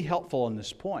is really helpful in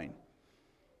this point.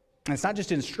 And it's not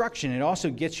just instruction, it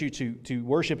also gets you to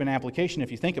worship and application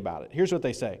if you think about it. Here's what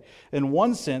they say. In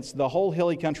one sense, the whole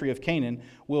hilly country of Canaan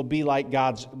will be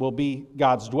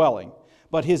God's dwelling.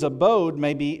 But His abode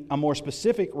may be a more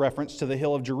specific reference to the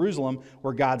hill of Jerusalem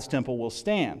where God's temple will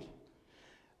stand.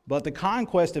 But the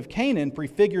conquest of Canaan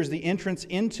prefigures the entrance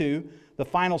into the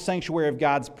final sanctuary of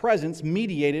God's presence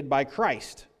mediated by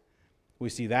Christ. We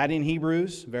see that in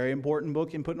Hebrews, very important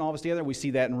book in putting all this together. We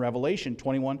see that in Revelation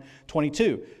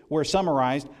 21:22, where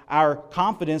summarized, our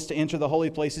confidence to enter the holy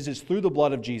places is through the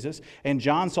blood of Jesus. And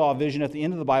John saw a vision at the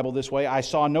end of the Bible this way: I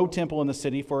saw no temple in the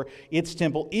city, for its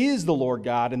temple is the Lord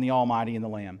God and the Almighty and the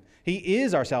Lamb. He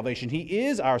is our salvation. He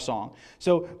is our song.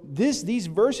 So these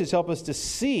verses help us to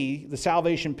see the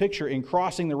salvation picture in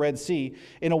crossing the Red Sea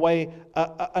in a way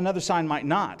another sign might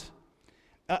not.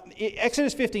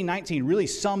 Exodus 15:19 really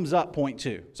sums up point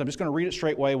 2. So I'm just going to read it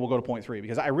straight away. We'll go to point 3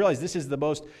 because I realize this is the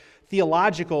most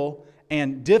theological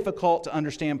and difficult to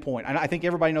understand point. I think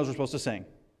everybody knows we're supposed to sing.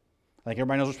 I think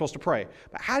everybody knows we're supposed to pray.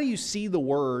 But how do you see the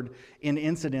word in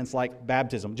incidents like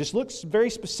baptism? Just look very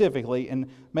specifically, and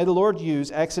may the Lord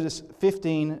use Exodus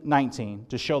 15:19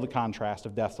 to show the contrast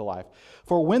of death to life.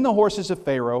 For when the horses of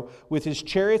Pharaoh with his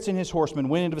chariots and his horsemen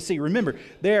went into the sea, remember,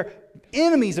 they're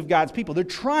enemies of God's people. They're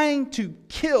trying to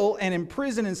kill and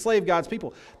imprison and enslave God's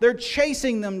people. They're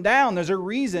chasing them down. There's a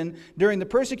reason during the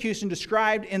persecution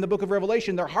described in the book of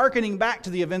Revelation, they're hearkening back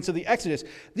to the events of the Exodus.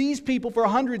 These people for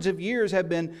hundreds of years have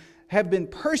been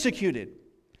persecuted,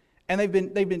 and they've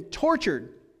been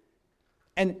tortured,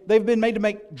 and they've been made to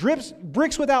make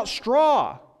bricks without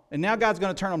straw, and now God's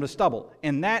going to turn them to stubble,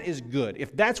 and that is good.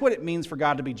 If that's what it means for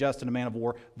God to be just and a man of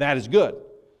war, that is good.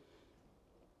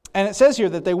 And it says here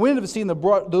that they went into the sea, and the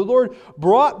Lord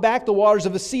brought back the waters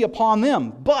of the sea upon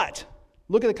them. But,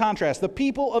 look at the contrast. The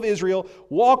people of Israel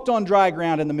walked on dry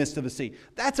ground in the midst of the sea.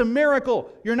 That's a miracle.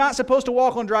 You're not supposed to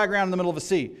walk on dry ground in the middle of the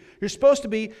sea. You're supposed to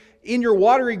be in your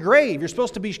watery grave. You're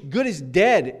supposed to be good as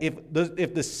dead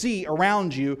if the sea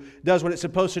around you does what it's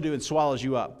supposed to do and swallows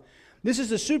you up. This is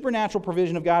the supernatural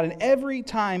provision of God, and every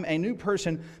time a new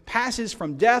person passes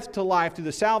from death to life through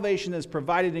the salvation that is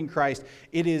provided in Christ,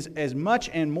 it is as much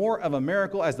and more of a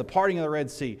miracle as the parting of the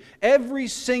Red Sea. Every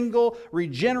single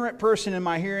regenerate person in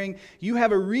my hearing, you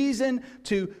have a reason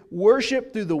to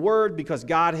worship through the Word because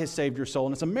God has saved your soul,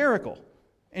 and it's a miracle.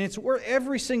 And it's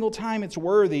every single time it's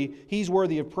worthy, He's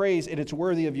worthy of praise, and it's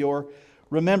worthy of your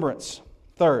remembrance.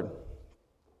 Third,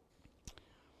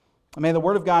 may the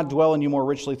Word of God dwell in you more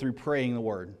richly through praying the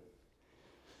Word.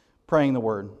 Praying the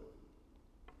Word.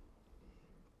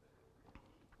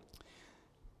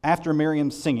 After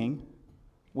Miriam's singing,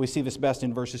 we see this best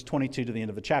in verses 22 to the end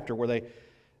of the chapter, where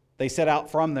they set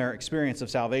out from their experience of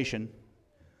salvation.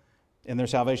 In their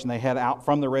salvation, they head out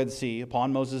from the Red Sea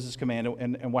upon Moses' command.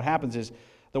 And what happens is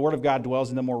the Word of God dwells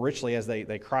in them more richly as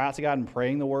they cry out to God and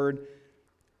praying the Word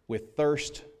with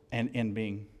thirst and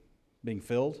being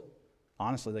filled.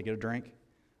 Honestly, they get a drink,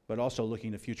 but also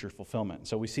looking to future fulfillment.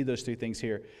 So we see those three things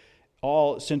here,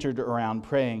 all centered around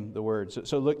praying the Word.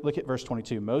 So look at verse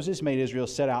 22. Moses made Israel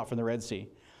set out from the Red Sea.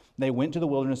 They went to the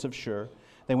wilderness of Shur.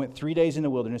 They went 3 days in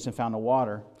the wilderness and found no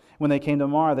water. When they came to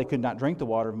Marah, they could not drink the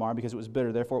water of Marah because it was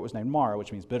bitter. Therefore, it was named Marah,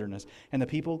 which means bitterness. And the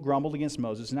people grumbled against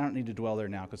Moses. And I don't need to dwell there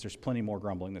now because there's plenty more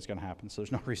grumbling that's going to happen. So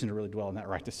there's no reason to really dwell on that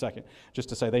right this second, just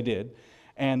to say they did.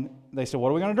 And they said, what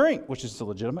are we going to drink? Which is a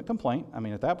legitimate complaint. I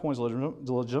mean, at that point, it's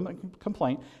a legitimate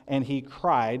complaint. And he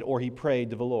cried or he prayed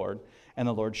to the Lord. And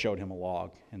the Lord showed him a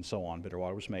log, and so on. Bitter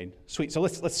water was made sweet. So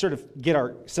let's sort of get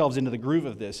ourselves into the groove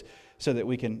of this so that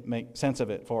we can make sense of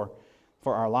it for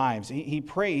our lives. He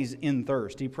prays in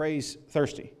thirst. He prays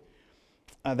thirsty.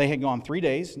 They had gone 3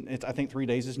 days. I think 3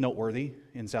 days is noteworthy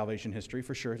in salvation history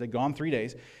for sure. They'd gone 3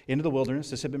 days into the wilderness.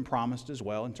 This had been promised as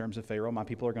well in terms of Pharaoh. My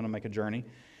people are going to make a journey.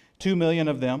 2 million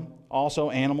of them,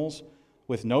 also animals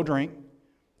with no drink.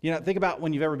 You know, think about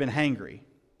when you've ever been hangry.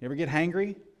 You ever get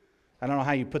hangry? I don't know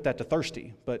how you put that to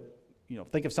thirsty, but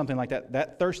think of something like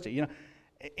that thirsty.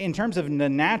 In terms of the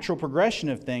natural progression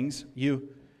of things, you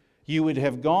would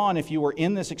have gone, if you were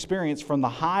in this experience, from the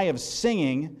high of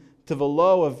singing to the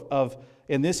low of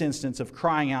in this instance, of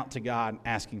crying out to God,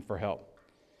 asking for help.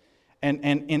 And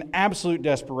in absolute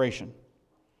desperation.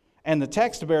 And the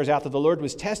text bears out that the Lord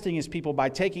was testing His people by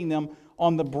taking them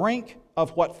on the brink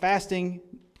of what fasting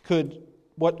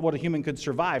what a human could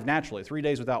survive naturally. 3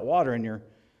 days without water and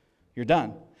you're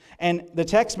done. And the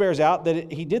text bears out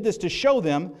that He did this to show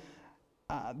them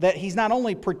that He's not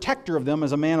only protector of them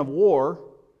as a man of war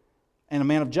and a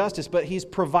man of justice, but He's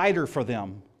provider for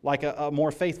them, like a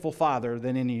more faithful father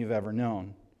than any you've ever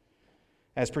known.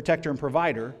 As protector and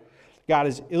provider, God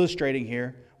is illustrating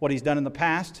here what He's done in the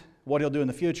past, what He'll do in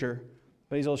the future,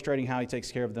 but He's illustrating how He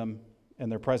takes care of them in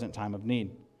their present time of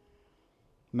need.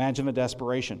 Imagine the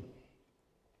desperation.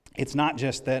 It's not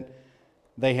just that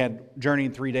they had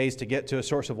journeyed 3 days to get to a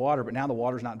source of water, but now the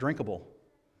water's not drinkable.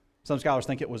 Some scholars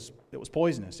think it was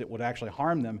poisonous. It would actually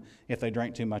harm them if they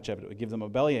drank too much of it. It would give them a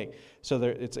bellyache. So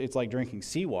it's like drinking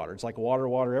seawater. It's like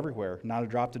water everywhere, not a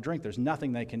drop to drink. There's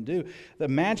nothing they can do.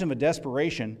 Imagine the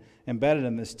desperation embedded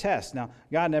in this test. Now,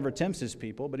 God never tempts his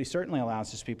people, but he certainly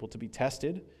allows his people to be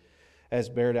tested, as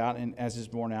is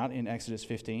borne out in Exodus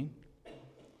 15.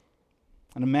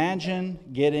 And imagine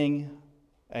getting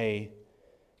a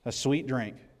sweet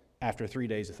drink after 3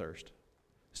 days of thirst.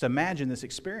 Just imagine this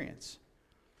experience.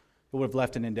 It would have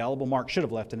left an indelible mark, should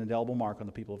have left an indelible mark on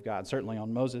the people of God, certainly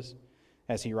on Moses,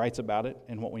 as he writes about it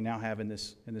in what we now have in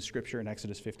this scripture in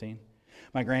Exodus 15.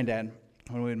 My granddad,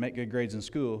 when we would make good grades in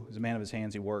school, was a man of his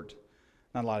hands. He worked,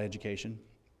 not a lot of education,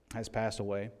 has passed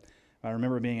away. I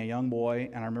remember being a young boy,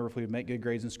 and I remember if we would make good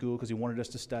grades in school because he wanted us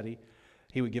to study,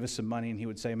 he would give us some money, and he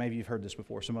would say, maybe you've heard this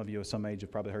before. Some of you at some age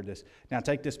have probably heard this. Now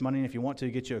take this money, and if you want to,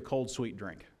 get you a cold, sweet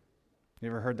drink. You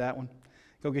ever heard that one?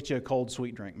 Go get you a cold,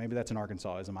 sweet drink. Maybe that's an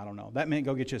Arkansasism. I don't know. That meant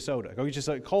go get you a soda. Go get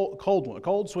you a cold one, a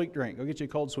cold, sweet drink. Go get you a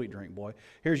cold, sweet drink, boy.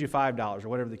 Here's your $5 or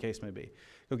whatever the case may be.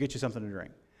 Go get you something to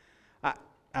drink.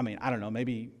 I mean, I don't know.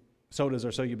 Maybe sodas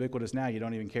are so ubiquitous now you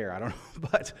don't even care. I don't know.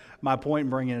 But my point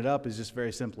in bringing it up is just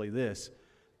very simply this.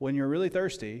 When you're really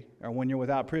thirsty or when you're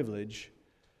without privilege,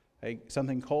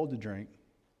 something cold to drink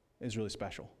is really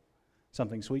special.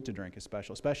 Something sweet to drink is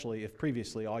special, especially if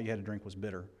previously all you had to drink was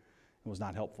bitter and was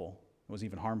not helpful. It was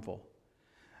even harmful.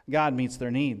 God meets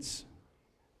their needs.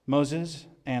 Moses,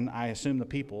 and I assume the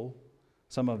people,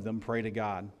 some of them pray to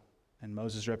God, and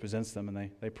Moses represents them,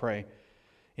 and they pray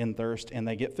in thirst, and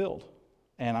they get filled.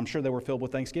 And I'm sure they were filled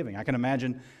with thanksgiving. I can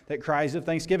imagine that cries of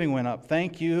thanksgiving went up.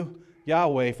 Thank you,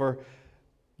 Yahweh, for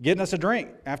getting us a drink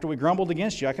after we grumbled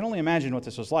against you. I can only imagine what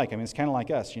this was like. I mean, it's kind of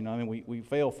like us, you know. I mean, we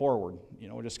fail forward. You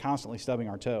know, we're just constantly stubbing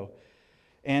our toe.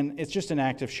 And it's just an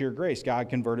act of sheer grace. God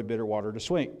converted bitter water to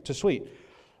sweet.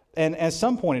 And as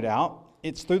some pointed out,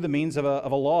 it's through the means of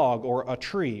a log or a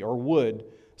tree or wood,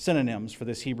 synonyms for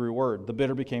this Hebrew word. The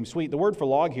bitter became sweet. The word for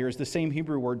log here is the same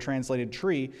Hebrew word translated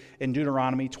tree in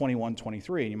Deuteronomy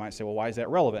 21:23. And you might say, well, why is that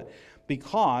relevant?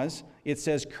 Because it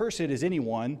says, cursed is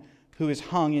anyone who is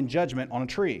hung in judgment on a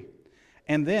tree.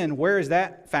 And then where is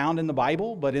that found in the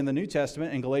Bible? But in the New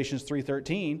Testament in Galatians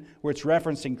 3:13, where it's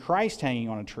referencing Christ hanging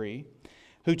on a tree,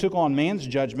 who took on man's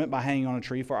judgment by hanging on a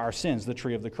tree for our sins, the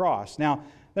tree of the cross. Now,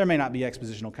 there may not be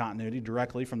expositional continuity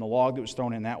directly from the log that was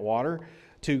thrown in that water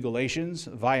to Galatians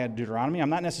via Deuteronomy.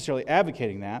 I'm not necessarily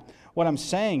advocating that. What I'm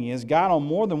saying is God on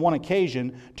more than one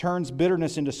occasion turns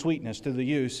bitterness into sweetness through the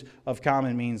use of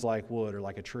common means like wood or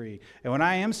like a tree. And what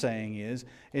I am saying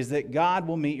is that God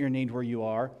will meet your need where you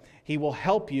are. He will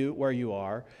help you where you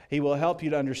are. He will help you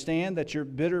to understand that your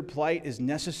bitter plight is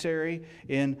necessary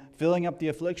in filling up the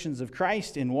afflictions of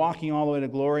Christ, in walking all the way to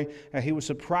glory. And He will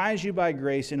surprise you by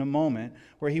grace in a moment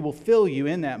where He will fill you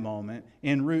in that moment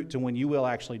en route to when you will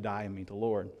actually die and meet the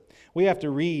Lord. We have to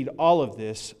read all of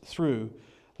this through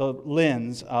the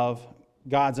lens of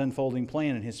God's unfolding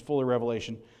plan and His fuller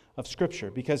revelation of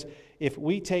Scripture. Because if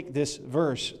we take this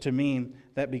verse to mean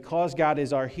that because God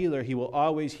is our healer, He will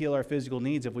always heal our physical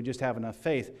needs if we just have enough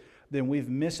faith, then we've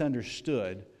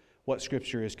misunderstood what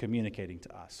Scripture is communicating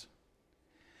to us.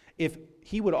 If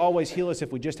He would always heal us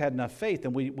if we just had enough faith,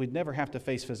 then we'd never have to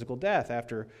face physical death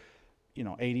after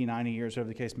 80, 90 years, whatever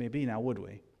the case may be, now would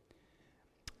we?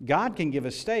 God can give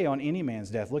a stay on any man's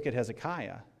death. Look at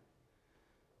Hezekiah.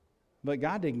 But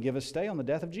God didn't give a stay on the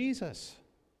death of Jesus.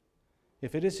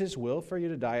 If it is His will for you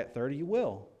to die at 30, you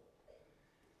will.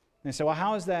 And so, well,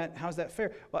 how is that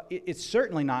fair? Well, it's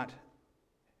certainly not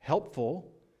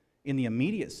helpful in the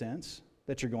immediate sense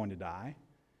that you're going to die.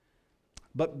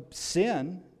 But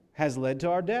sin has led to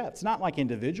our death. It's not like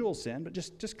individual sin, but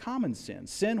just common sin.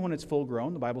 Sin, when it's full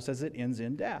grown, the Bible says it ends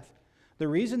in death. The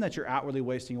reason that you're outwardly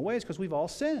wasting away is because we've all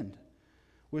sinned.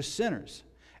 We're sinners.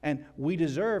 And we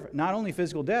deserve not only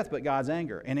physical death, but God's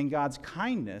anger. And in God's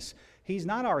kindness, He's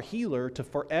not our healer to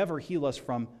forever heal us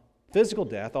from physical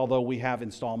death, although we have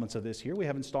installments of this here. We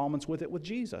have installments with it with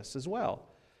Jesus as well.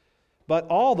 But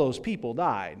all those people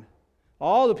died.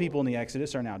 All the people in the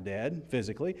Exodus are now dead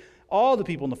physically. All the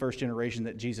people in the first generation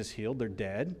that Jesus healed, they're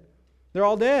dead. They're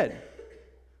all dead.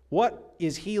 What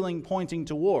is healing pointing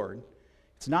toward?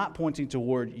 It's not pointing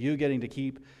toward you getting to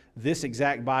keep this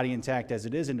exact body intact as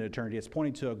it is in eternity. It's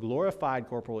pointing to a glorified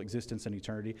corporal existence in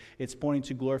eternity. It's pointing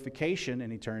to glorification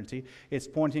in eternity. It's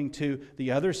pointing to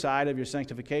the other side of your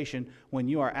sanctification. When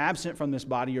you are absent from this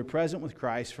body, you're present with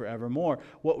Christ forevermore.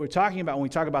 What we're talking about when we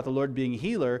talk about the Lord being a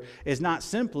healer is not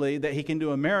simply that He can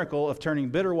do a miracle of turning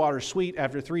bitter water sweet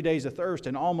after 3 days of thirst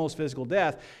and almost physical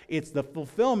death. It's the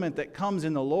fulfillment that comes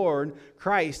in the Lord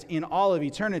Christ in all of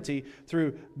eternity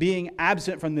through being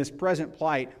absent from this present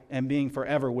plight and being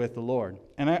forever with with the Lord.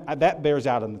 And that bears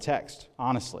out in the text,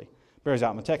 honestly. Bears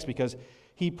out in the text because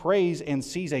he prays and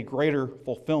sees a greater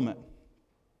fulfillment.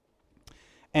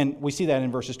 And we see that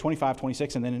in verses 25,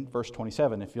 26, and then in verse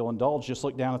 27. If you'll indulge, just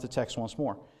look down at the text once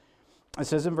more. It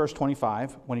says in verse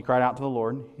 25, when he cried out to the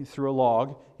Lord, he threw a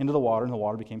log into the water, and the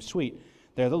water became sweet.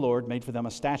 There the Lord made for them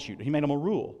a statute. He made them a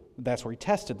rule. That's where he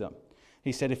tested them.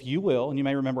 He said, if you will, and you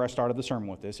may remember I started the sermon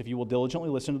with this, if you will diligently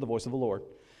listen to the voice of the Lord,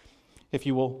 if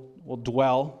you will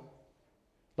dwell,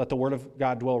 let the word of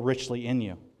God dwell richly in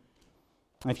you.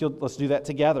 And if you'll, let's do that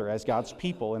together as God's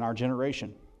people in our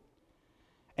generation.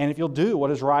 And if you'll do what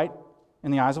is right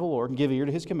in the eyes of the Lord and give ear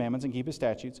to his commandments and keep his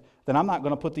statutes, then I'm not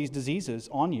going to put these diseases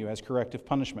on you as corrective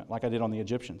punishment like I did on the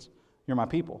Egyptians. You're my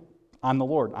people. I'm the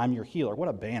Lord. I'm your healer. What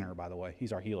a banner, by the way.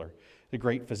 He's our healer. The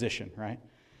great physician, right?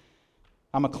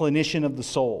 I'm a clinician of the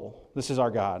soul. This is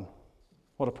our God.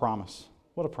 What a promise.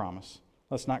 What a promise.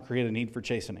 Let's not create a need for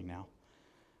chastening now.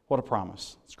 What a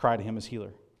promise. Let's cry to him as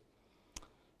healer.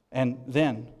 And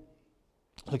then,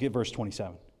 look at verse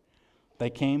 27. They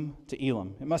came to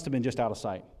Elim. It must have been just out of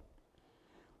sight.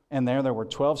 And there were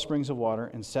 12 springs of water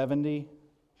and 70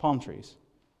 palm trees.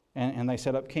 And they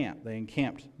set up camp. They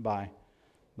encamped by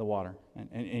the water.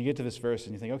 And you get to this verse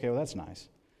and you think, okay, well, that's nice.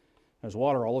 There's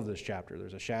water all over this chapter.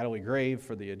 There's a shadowy grave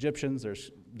for the Egyptians.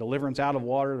 There's deliverance out of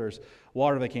water. There's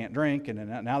water they can't drink. And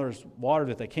then now there's water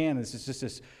that they can. It's just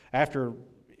this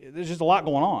there's just a lot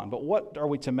going on. But what are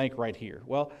we to make right here?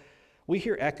 Well, we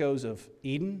hear echoes of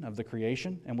Eden, of the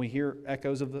creation, and we hear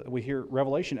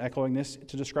Revelation echoing this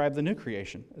to describe the new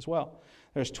creation as well.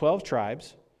 There's 12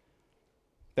 tribes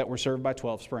that were served by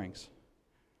 12 springs.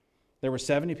 There were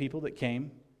 70 people that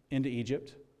came into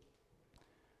Egypt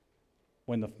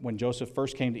when Joseph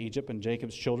first came to Egypt, and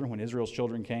Jacob's children, when Israel's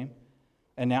children came.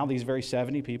 And now these very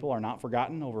 70 people are not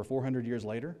forgotten over 400 years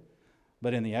later,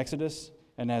 but in the Exodus,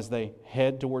 and as they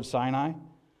head towards Sinai,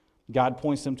 God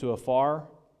points them to a far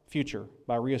future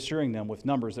by reassuring them with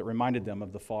numbers that reminded them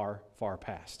of the far, far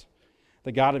past.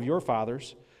 The God of your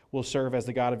fathers will serve as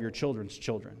the God of your children's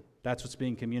children. That's what's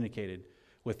being communicated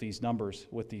with these numbers,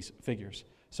 with these figures.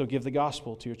 So give the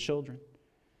gospel to your children.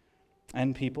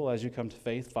 And people, as you come to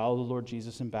faith, follow the Lord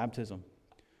Jesus in baptism.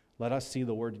 Let us see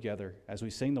the word together as we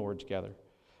sing the word together.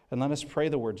 And let us pray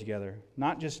the word together,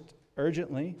 not just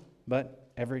urgently, but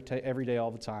every day,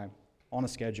 all the time, on a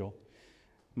schedule.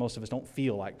 Most of us don't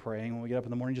feel like praying. When we get up in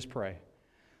the morning, just pray.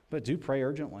 But do pray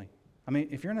urgently. I mean,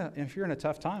 if you're in a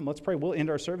tough time, let's pray. We'll end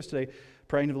our service today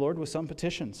praying to the Lord with some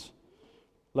petitions.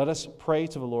 Let us pray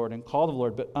to the Lord and call to the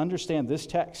Lord. But understand this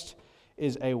text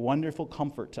is a wonderful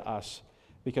comfort to us,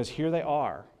 because here they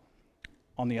are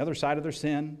on the other side of their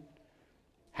sin,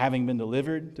 having been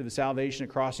delivered to the salvation of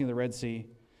crossing the Red Sea,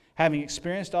 having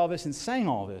experienced all this and sang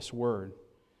all this word,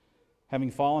 having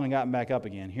fallen and gotten back up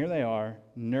again. Here they are,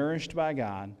 nourished by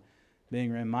God,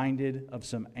 being reminded of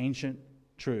some ancient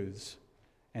truths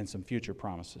and some future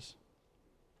promises.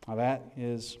 Now that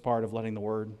is part of letting the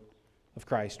word of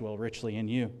Christ dwell richly in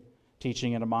you,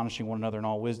 teaching and admonishing one another in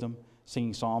all wisdom,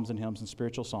 singing psalms and hymns and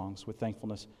spiritual songs with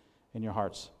thankfulness in your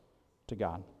hearts to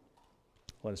God.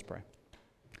 Let us pray.